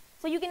fact,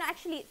 so you can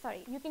actually,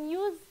 you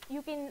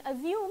can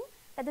assume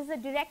that this is a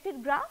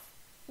directed graph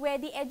where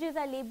the edges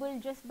are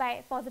labeled just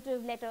by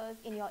positive letters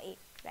in your A,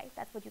 right?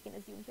 That's what you can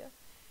assume here.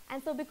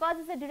 And so because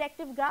it's a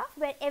directive graph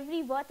where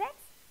every vertex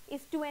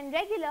is 2n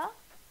regular,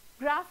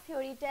 graph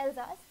theory tells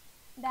us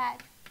that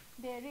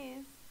there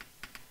is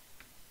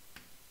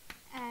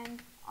an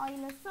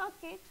Euler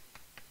circuit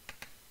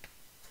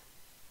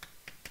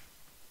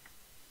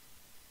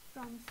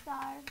from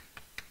star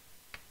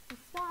to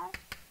star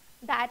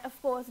that,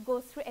 of course,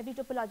 goes through every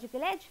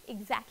topological edge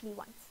exactly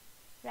once,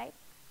 right?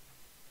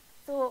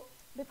 So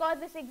because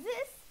this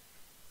exists,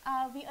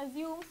 we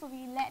assume, so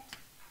we let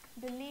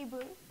the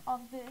label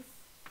of this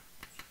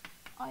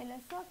Euler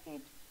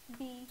circuit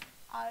be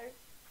our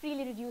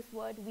freely reduced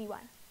word V1.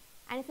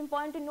 And it's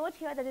important to note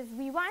here that it's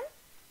V1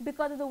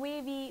 because of the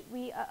way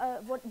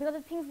because of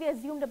the things we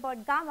assumed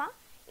about gamma,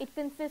 it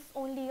consists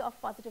only of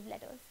positive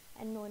letters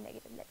and no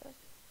negative letters.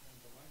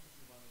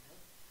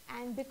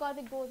 And because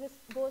it goes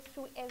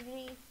through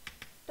every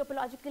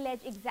topological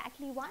edge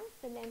exactly once,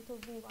 the length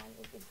of V1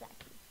 is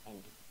exactly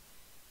ND,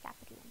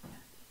 capital N,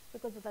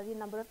 because those are the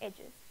number of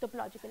edges,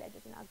 topological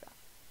edges in our graph.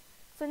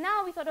 So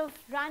now we sort of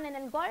run an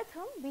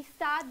algorithm. We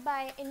start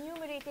by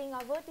enumerating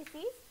our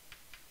vertices.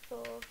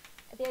 So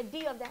there are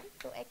d of them,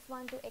 so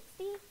x1 to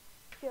xt.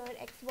 Here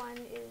x1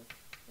 is,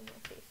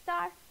 say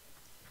star.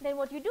 Then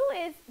what you do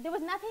is, there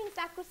was nothing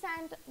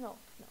sacrosanct, no,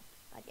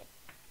 not yet.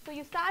 So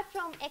you start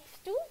from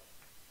x2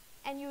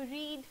 and you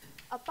read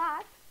a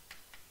path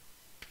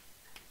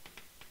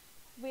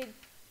with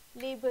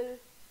label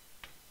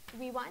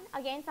V1.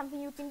 Again, something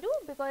you can do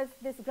because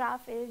this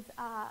graph is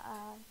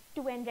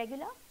 2n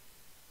regular.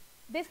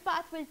 This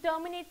path will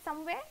terminate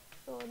somewhere,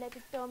 so let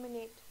it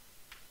terminate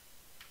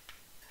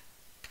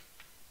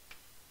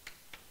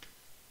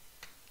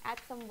at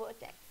some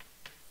vertex,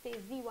 say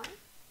Z1.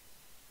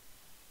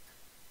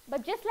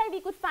 But just like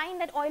we could find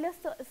that Euler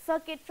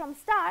circuit from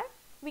star,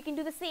 we can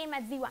do the same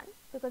at Z1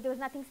 because there was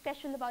nothing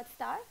special about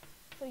star.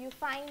 So you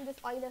find this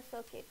Euler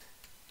circuit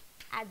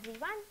at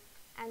Z1,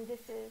 and this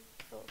is,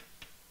 so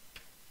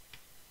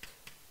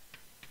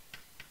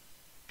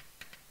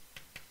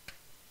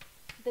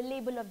the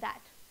label of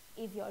that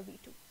is your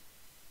V2.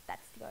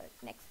 That's your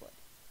next word.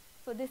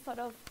 So this sort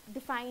of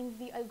defines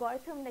the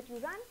algorithm that you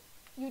run.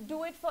 You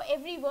do it for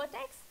every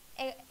vertex,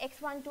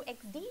 x1 to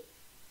xd,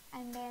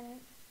 and then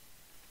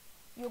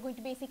you're going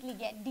to basically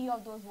get d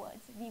of those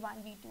words, v1,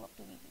 v2 up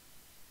to vd.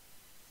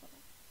 So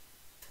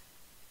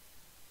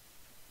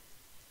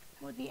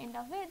what we end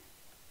up with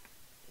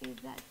is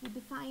that we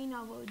define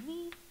our word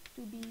v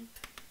to be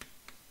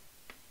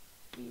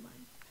v1,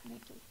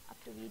 v2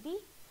 up to vd.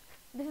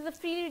 This is a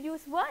freely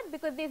reduced word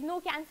because there's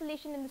no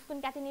cancellation in this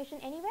concatenation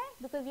anywhere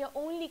because we are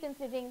only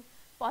considering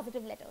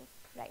positive letters,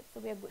 right? So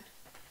we are good.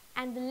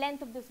 And the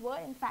length of this word,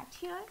 in fact,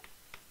 here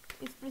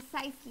is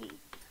precisely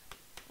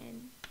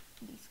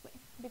ND squared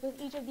because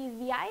each of these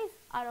VIs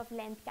are of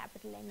length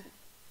capital ND,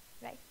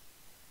 right?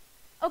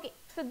 Okay,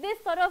 so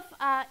this sort of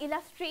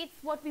illustrates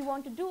what we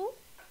want to do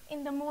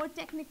in the more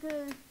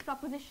technical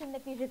proposition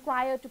that we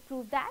require to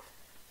prove that.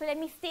 So let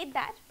me state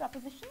that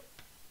proposition.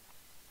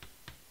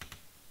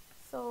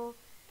 So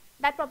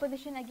that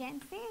proposition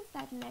again says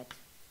that let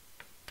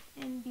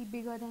n be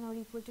bigger than or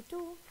equal to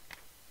 2.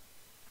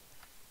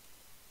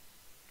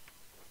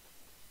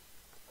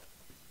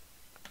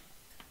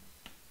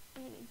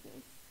 There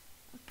exists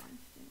a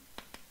constant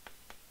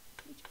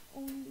which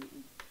only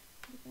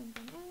depends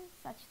on n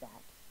such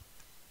that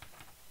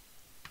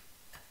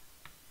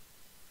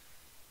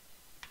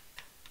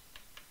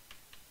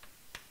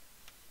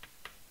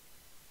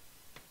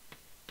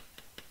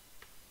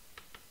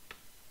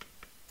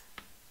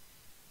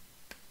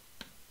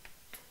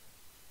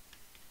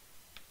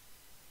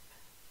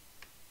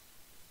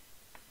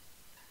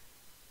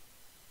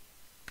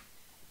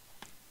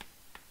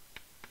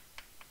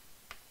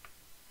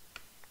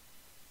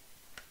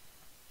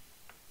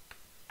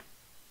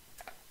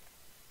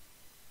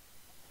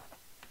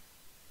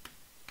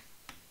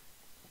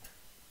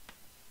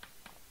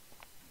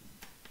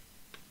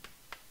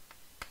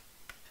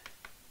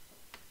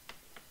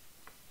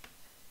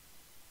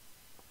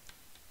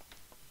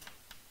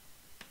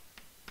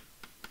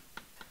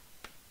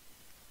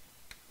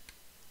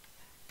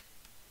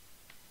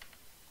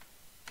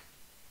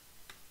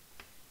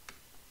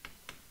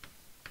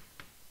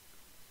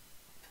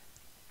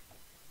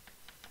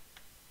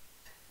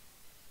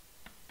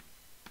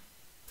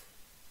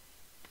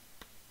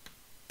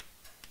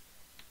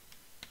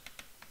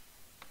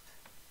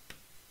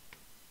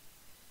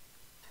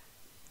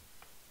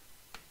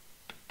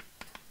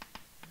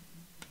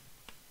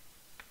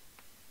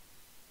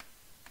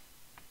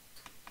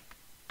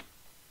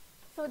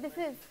so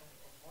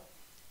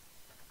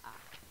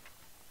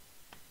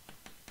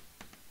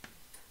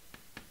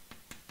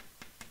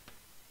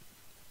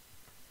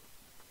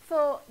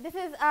this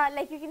is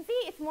like you can see,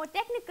 it's more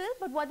technical,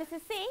 but what this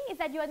is saying is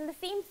that you're in the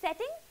same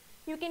setting.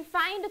 You can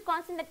find a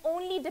constant that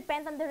only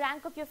depends on the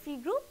rank of your free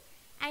group.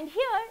 And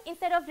here,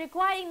 instead of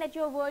requiring that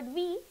your word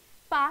V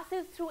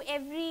passes through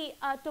every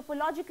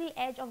topological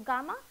edge of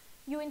gamma,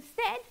 you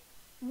instead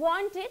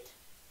want it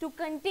to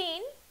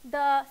contain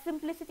the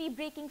simplicity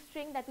breaking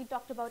string that we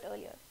talked about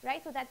earlier,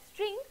 right? So that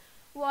string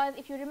was,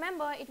 if you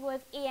remember, it was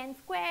an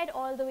squared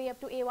all the way up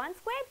to a1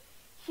 squared.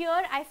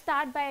 Here I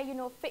start by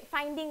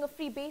finding a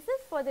free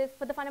basis for the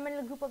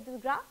fundamental group of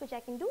this graph, which I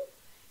can do,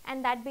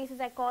 and that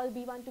basis I call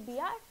b1 to br.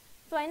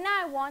 So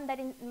now I want that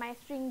in my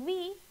string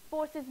v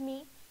forces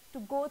me to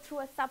go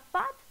through a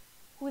subpath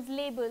whose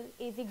label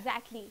is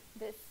exactly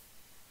this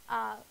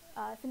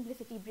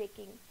simplicity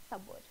breaking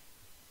subword,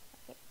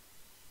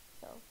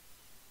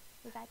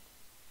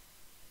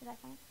 Is that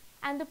fine?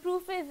 And the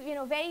proof is,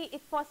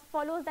 it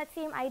follows that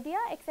same idea,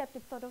 except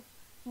it's sort of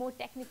more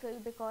technical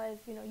because,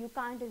 you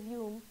can't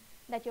assume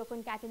that your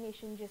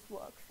concatenation just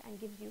works and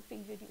gives you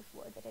field reduced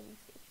words at every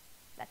stage.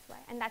 That's why.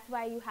 And that's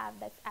why you have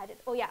that's added.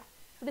 Oh yeah,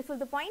 so this was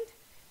the point.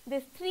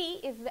 This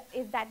 3 is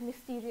that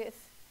mysterious,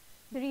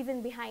 the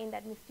reason behind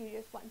that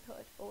mysterious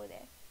 1/3 over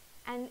there.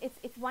 And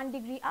it's 1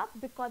 degree up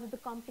because of the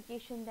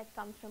complication that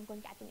comes from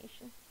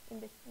concatenation in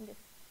this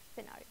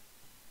scenario.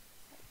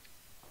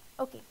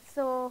 Okay,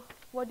 so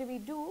what do we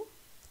do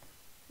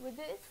with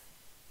this?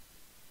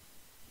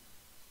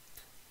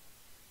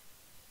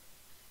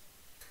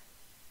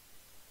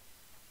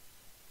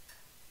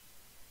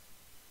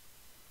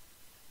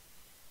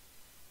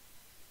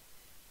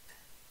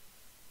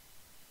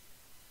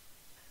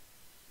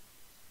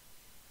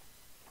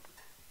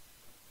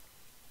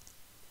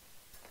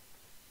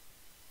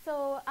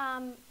 So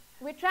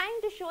we're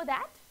trying to show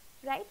that,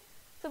 right?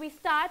 So we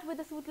start with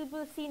a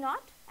suitable C0,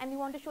 and we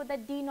want to show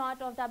that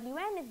D0 of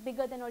Wn is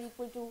bigger than or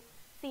equal to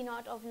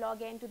C0 of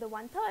log n to the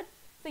 1/3.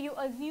 So you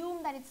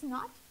assume that it's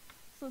not.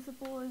 So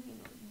suppose,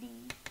 D,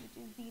 which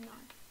is D0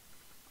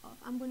 of,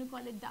 I'm going to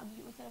call it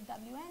W instead of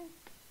Wn,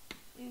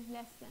 is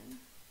less than.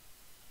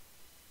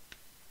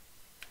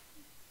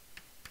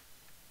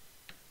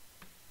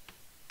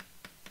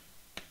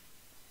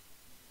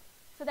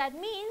 So that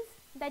means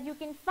that you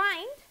can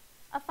find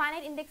a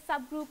finite index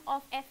subgroup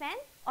of Fn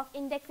of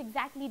index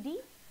exactly D,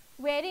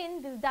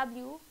 wherein this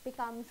W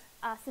becomes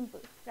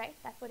simple, right?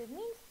 That's what it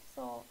means.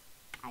 So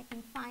I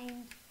can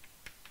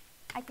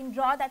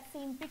draw that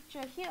same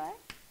picture here.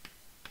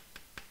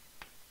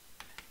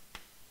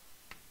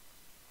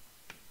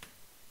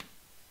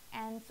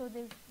 And so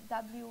this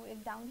W is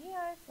down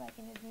here, so I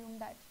can assume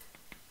that,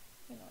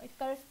 it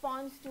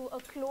corresponds to a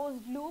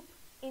closed loop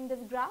in this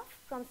graph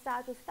from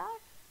star to star,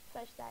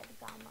 such that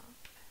gamma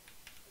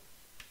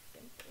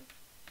simple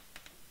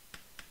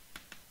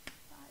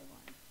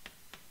phi1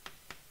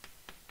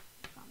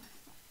 gamma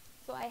star.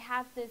 So I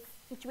have this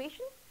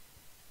situation.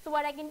 So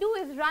what I can do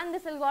is run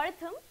this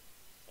algorithm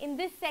in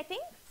this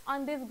setting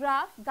on this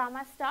graph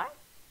gamma star,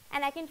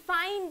 and I can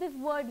find this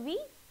word V,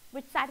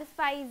 which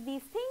satisfies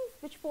these things,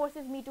 which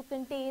forces me to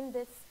contain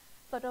this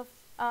sort of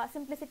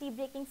simplicity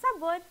breaking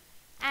subword.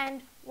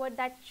 And what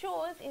that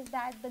shows is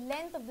that the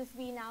length of this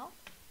V now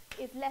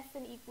is less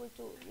than equal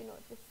to,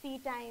 the C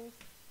times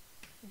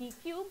D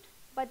cubed,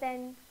 but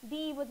then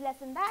D was less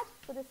than that,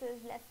 so this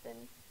is less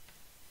than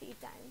C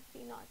times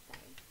C0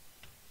 times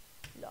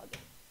log n.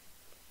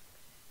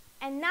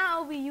 And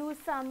now we use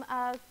some,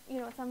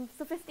 some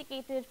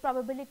sophisticated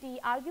probability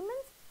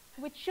arguments,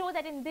 which show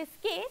that in this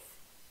case,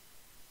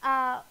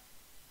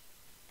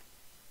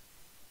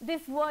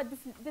 this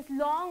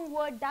long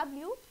word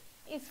W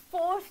is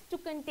forced to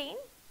contain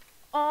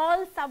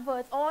all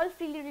subwords, all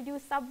freely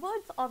reduced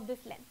subwords of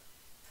this length.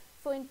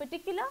 So in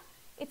particular,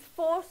 it's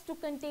forced to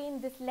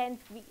contain this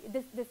length V,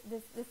 this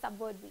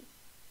subword V.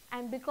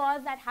 And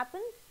because that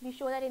happens, we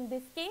show that in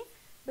this case,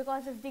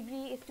 because this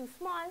degree is too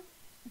small,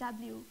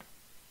 W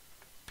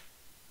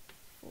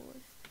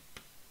forced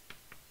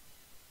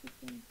to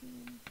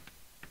contain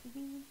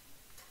V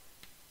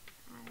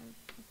as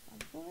a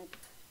subword,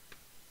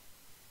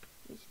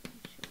 which then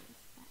shows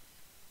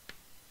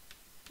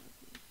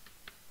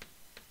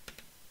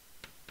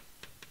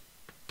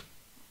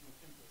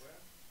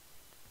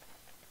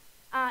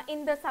that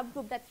in the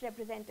subgroup that's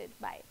represented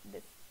by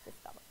this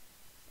cover.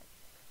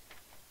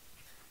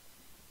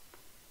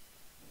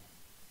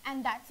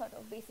 And that sort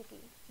of basically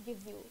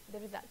gives you the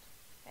result,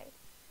 right?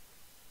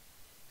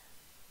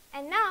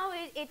 And now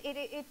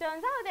it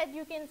turns out that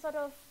you can sort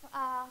of,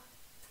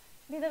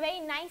 there's a very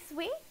nice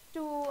way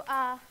to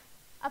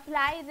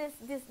apply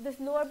this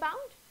lower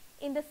bound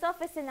in the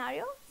surface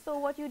scenario. So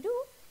what you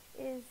do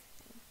is,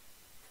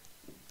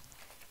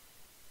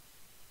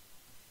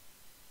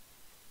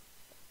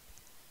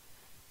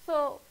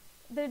 so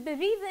the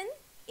reason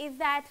is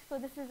that, so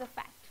this is a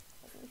fact.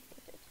 Let me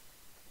state it.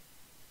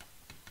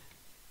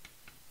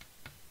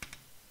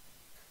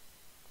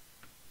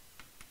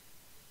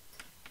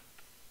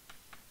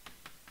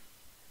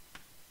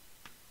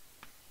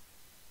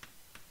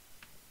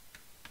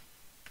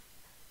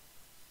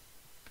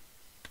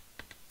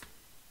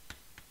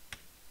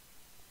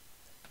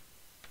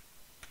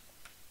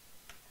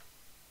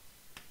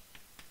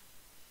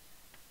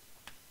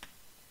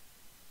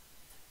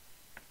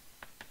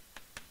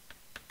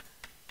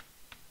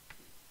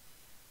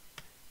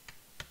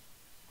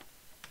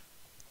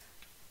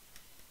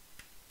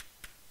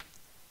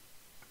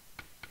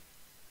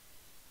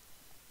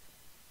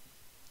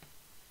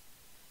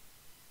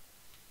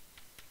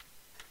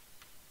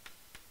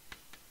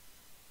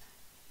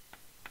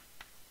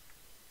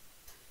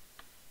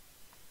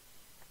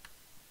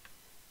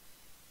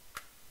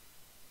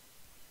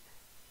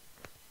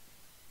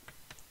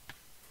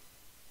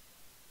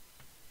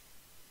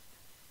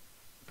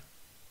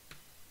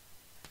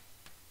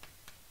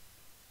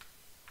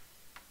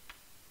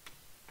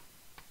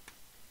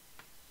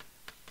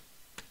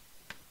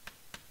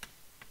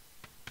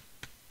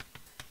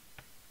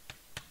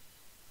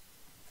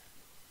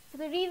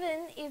 the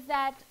reason is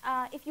that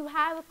if you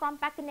have a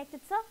compact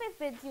connected surface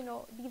with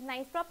these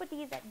nice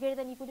properties at greater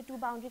than or equal to 2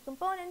 boundary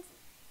components,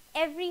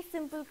 every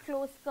simple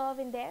closed curve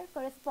in there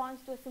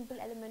corresponds to a simple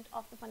element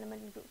of the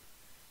fundamental group.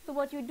 So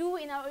what you do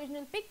in our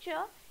original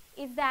picture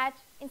is that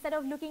instead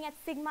of looking at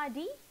sigma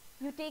d,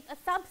 you take a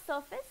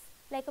subsurface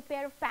like a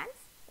pair of pants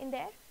in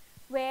there,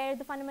 where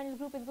the fundamental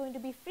group is going to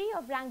be free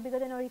of rank bigger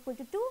than or equal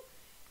to 2,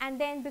 and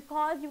then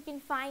because you can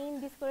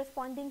find these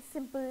corresponding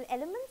simple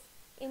elements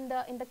in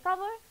the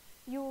cover,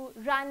 you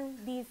run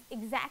these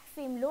exact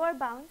same lower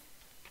bounds,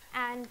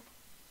 and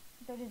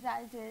the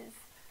result is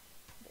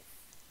this.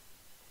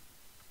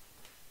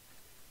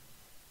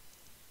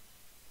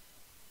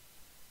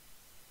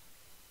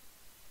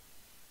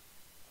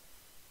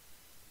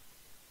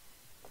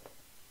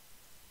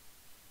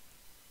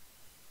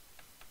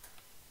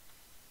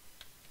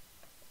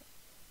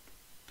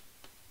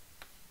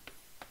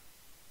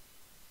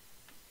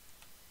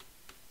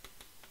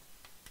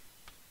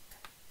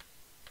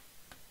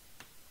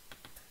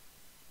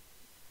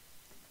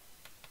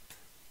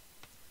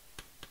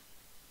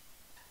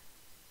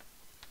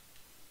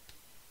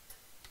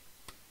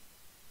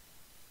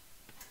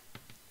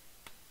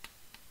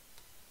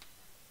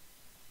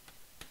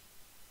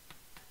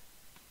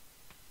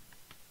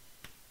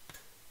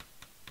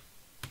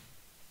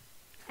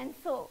 And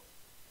so,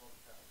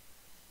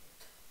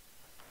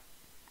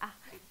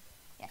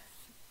 yes,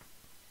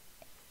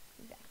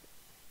 exactly.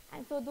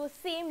 And so those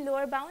same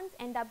lower bounds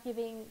end up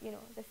giving,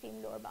 the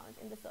same lower bounds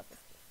in the surface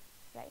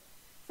case, right?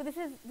 So this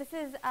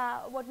is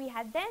what we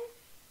had then.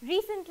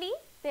 Recently,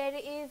 there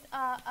is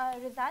a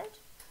result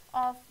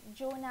of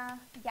Jonah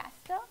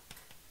Gaster.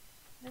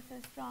 This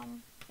is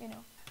from,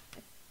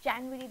 it's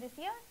January this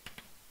year,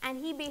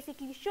 and he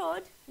basically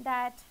showed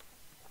that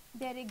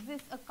there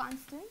exists a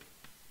constant,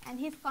 and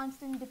his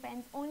constant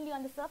depends only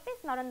on the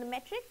surface, not on the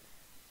metric,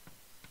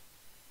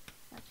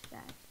 such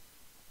that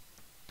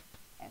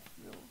f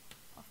rho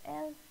of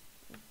L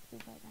is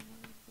bigger than or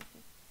equal to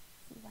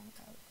C1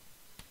 L.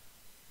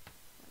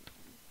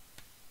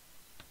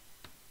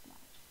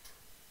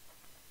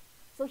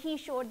 So he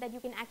showed that you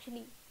can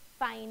actually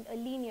find a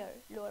linear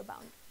lower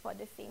bound for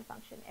this same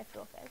function f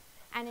rho of L.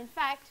 And in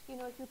fact,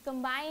 if you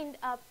combine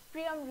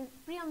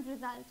Priam's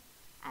result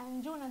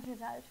and Jonah's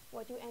result,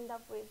 what you end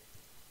up with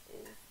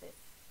is this.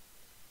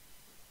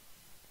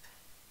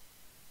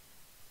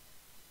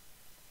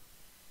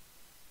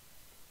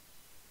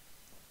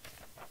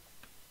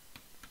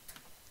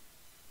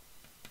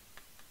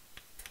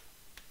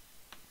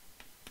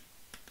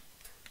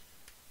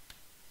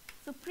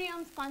 So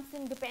Priam's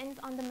constant depends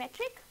on the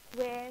metric,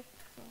 where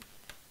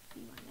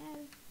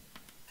C1L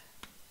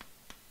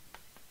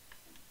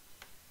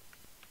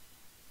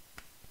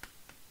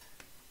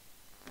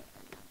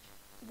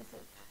this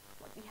is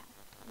what we have,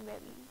 where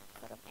we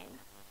sort of end.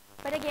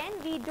 But again,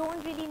 we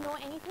don't really know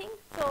anything.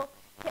 So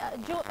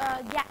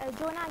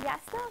Jonah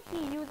Gaster, he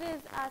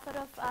uses sort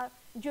of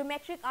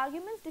geometric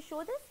arguments to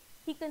show this.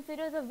 He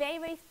considers a very,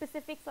 very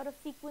specific sort of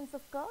sequence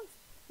of curves,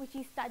 which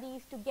he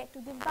studies to get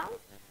to this bound.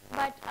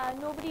 But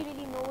nobody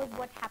really knows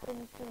what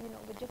happens to,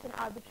 with just an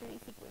arbitrary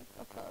sequence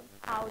of curves,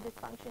 how this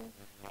function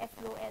f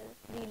rho L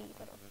really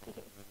sort of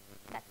behaves.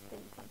 That's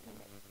still something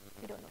that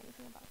we don't know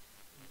anything about.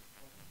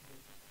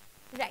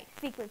 Right,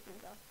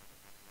 sequences of.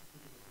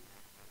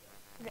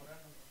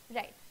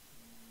 Right.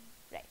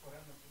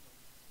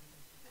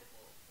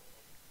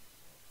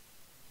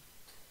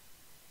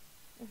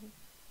 Mm-hmm.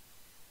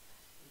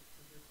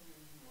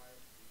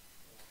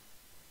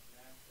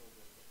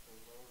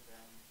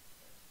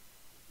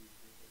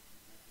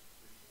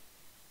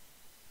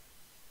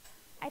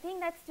 I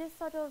think that's just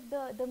sort of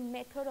the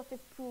method of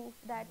his proof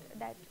that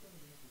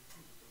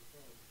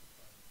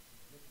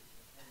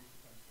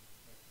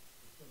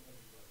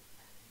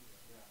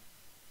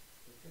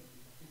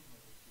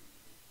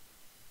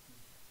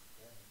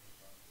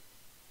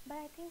but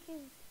I think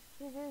his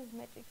is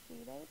metric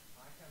free, right?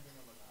 I can't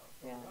remember now.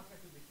 So yeah. you also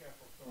have to be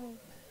careful. So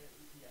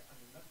yeah, I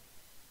mean that's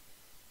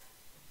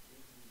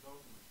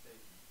result in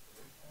mistaken.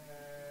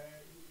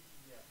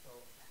 Yeah,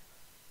 so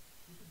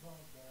you should run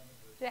it down.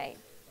 Right.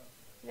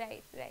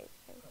 Okay.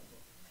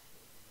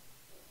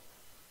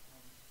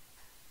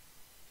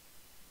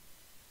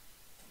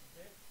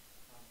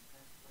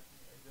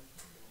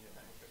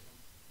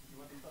 You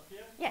want to stop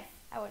here? Yes,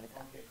 I want to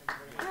stop. Okay, thank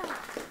you very much.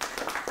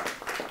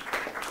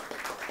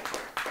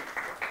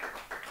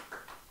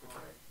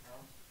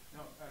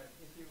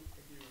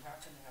 If you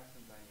happen to have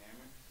some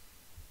dynamics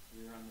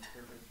either on the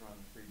surface or on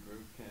the free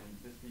group, can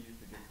this be used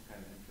to get some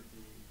kind of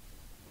entropy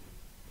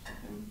or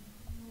something?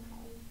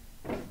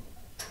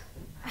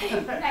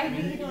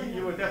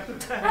 You would have to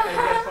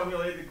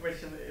formulate the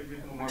question a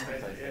bit more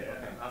precisely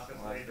and ask us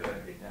later.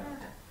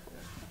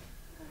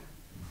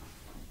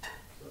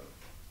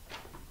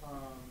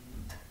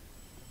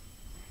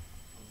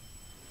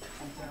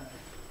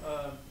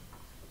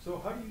 So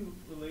how do you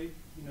relate,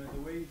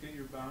 the way you get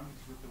your bounds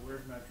with the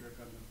word metric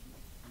on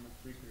the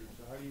free group?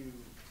 So how do you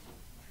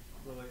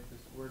relate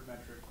this word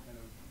metric kind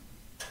of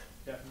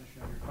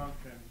definition of your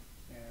function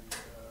and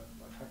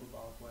like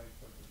hyperbolic length,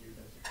 like the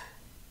geodesic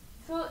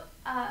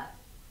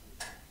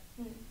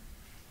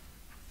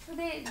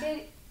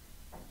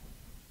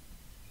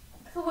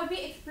so what we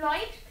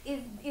exploit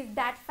is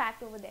that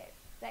fact over there,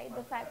 right?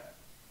 The fact,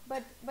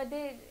 but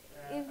there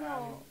is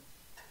no.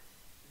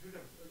 If you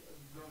have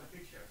drawn a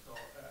picture, so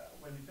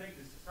when you take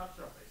this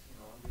subsurface,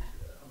 on this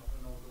on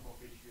a group of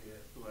which we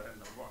do a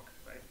random walk,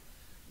 right?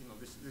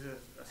 This is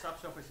a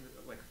subsurface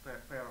like a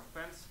pair of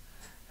pens,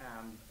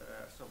 and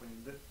so when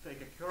you take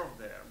a curve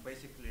there,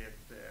 basically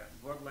the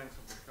word length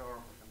of the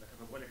curve and the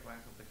hyperbolic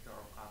length of the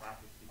curve are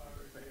roughly speaking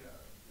the same.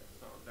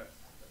 So that's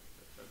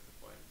the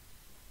point.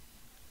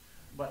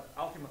 But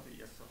ultimately,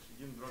 yes, so she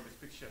didn't draw this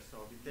picture,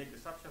 so we take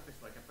the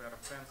subsurface like a pair of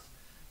pens,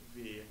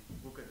 we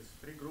look at this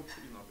free group,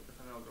 the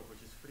final group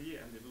which is free,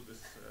 and we do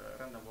this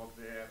random walk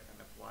there and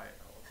apply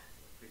our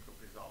free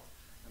group result.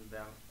 And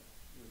then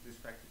with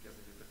this fact together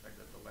with the fact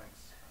that the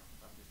lengths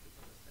are listed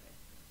are the same.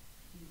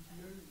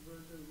 Here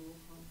were the rule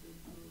counted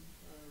group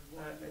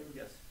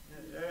yes.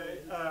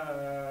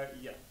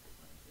 Yeah.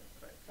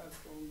 Right. That's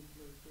only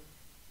the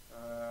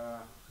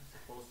I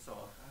suppose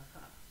so.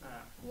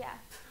 Yeah.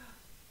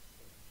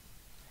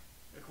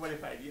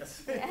 Qualified,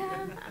 yes.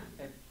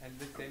 And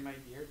the same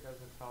idea, does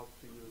it help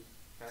to use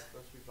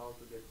Kepler's result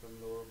to get some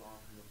lower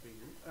bound in the free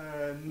group?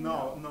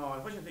 No.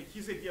 Unfortunately,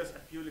 his ideas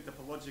are purely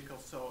topological.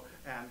 So,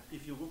 and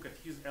if you look at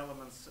his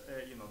elements,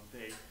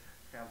 they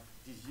have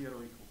d0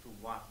 equal to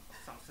 1 or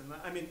something.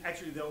 I mean,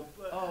 actually, they'll.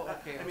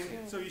 Okay. I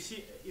mean, so you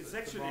see, it's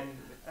actually.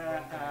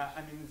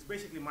 I mean, it's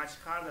basically much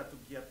harder to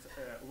get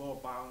lower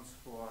bounds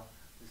for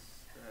this.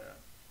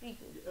 Free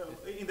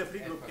group. In the free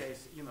group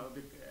case,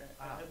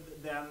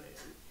 than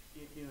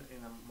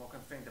in a more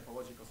constrained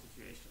topological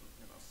situation.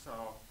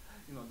 So.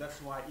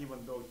 That's why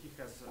even though he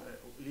has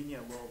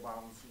linear lower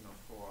bounds,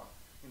 for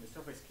in the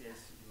surface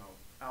case,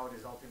 our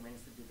result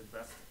remains to be the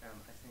best, and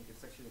I think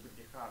it's actually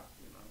pretty hard,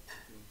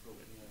 to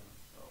improve it.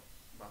 So,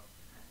 but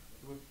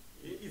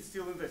it's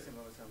still interesting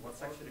to understand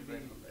what's actually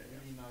going on there.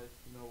 Really nice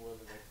to know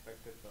whether the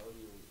expected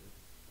value is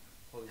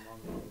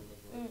polynomial or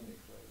whether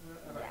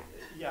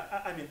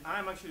I mean,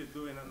 I'm actually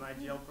doing an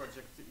IGL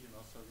project,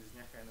 so with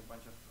Neha and a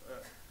bunch of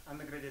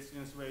undergraduate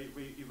students, where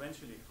we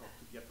eventually hope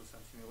to get to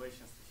some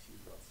simulations to see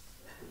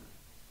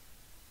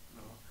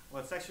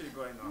what's actually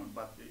going on,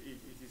 but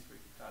it is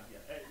pretty hard. Yeah.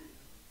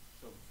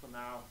 So for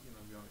now, we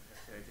only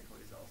have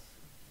theoretical results.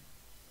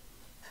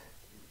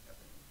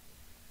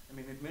 I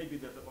mean, it may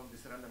be that on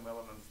these random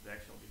elements, the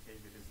actual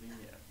behavior is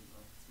linear.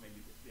 It's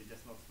maybe they're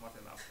just not smart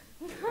enough.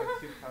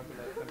 But you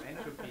calculate some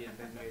entropy, and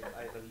then it's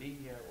either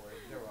linear or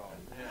zero.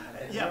 And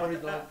then Yeah, your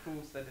result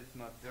proves that it's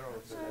not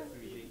zero, so that's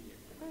really linear.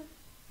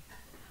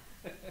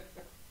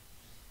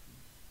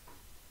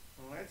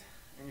 All right.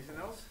 Anything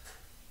else?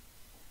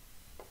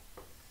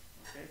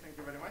 Okay. Thank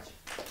you very much.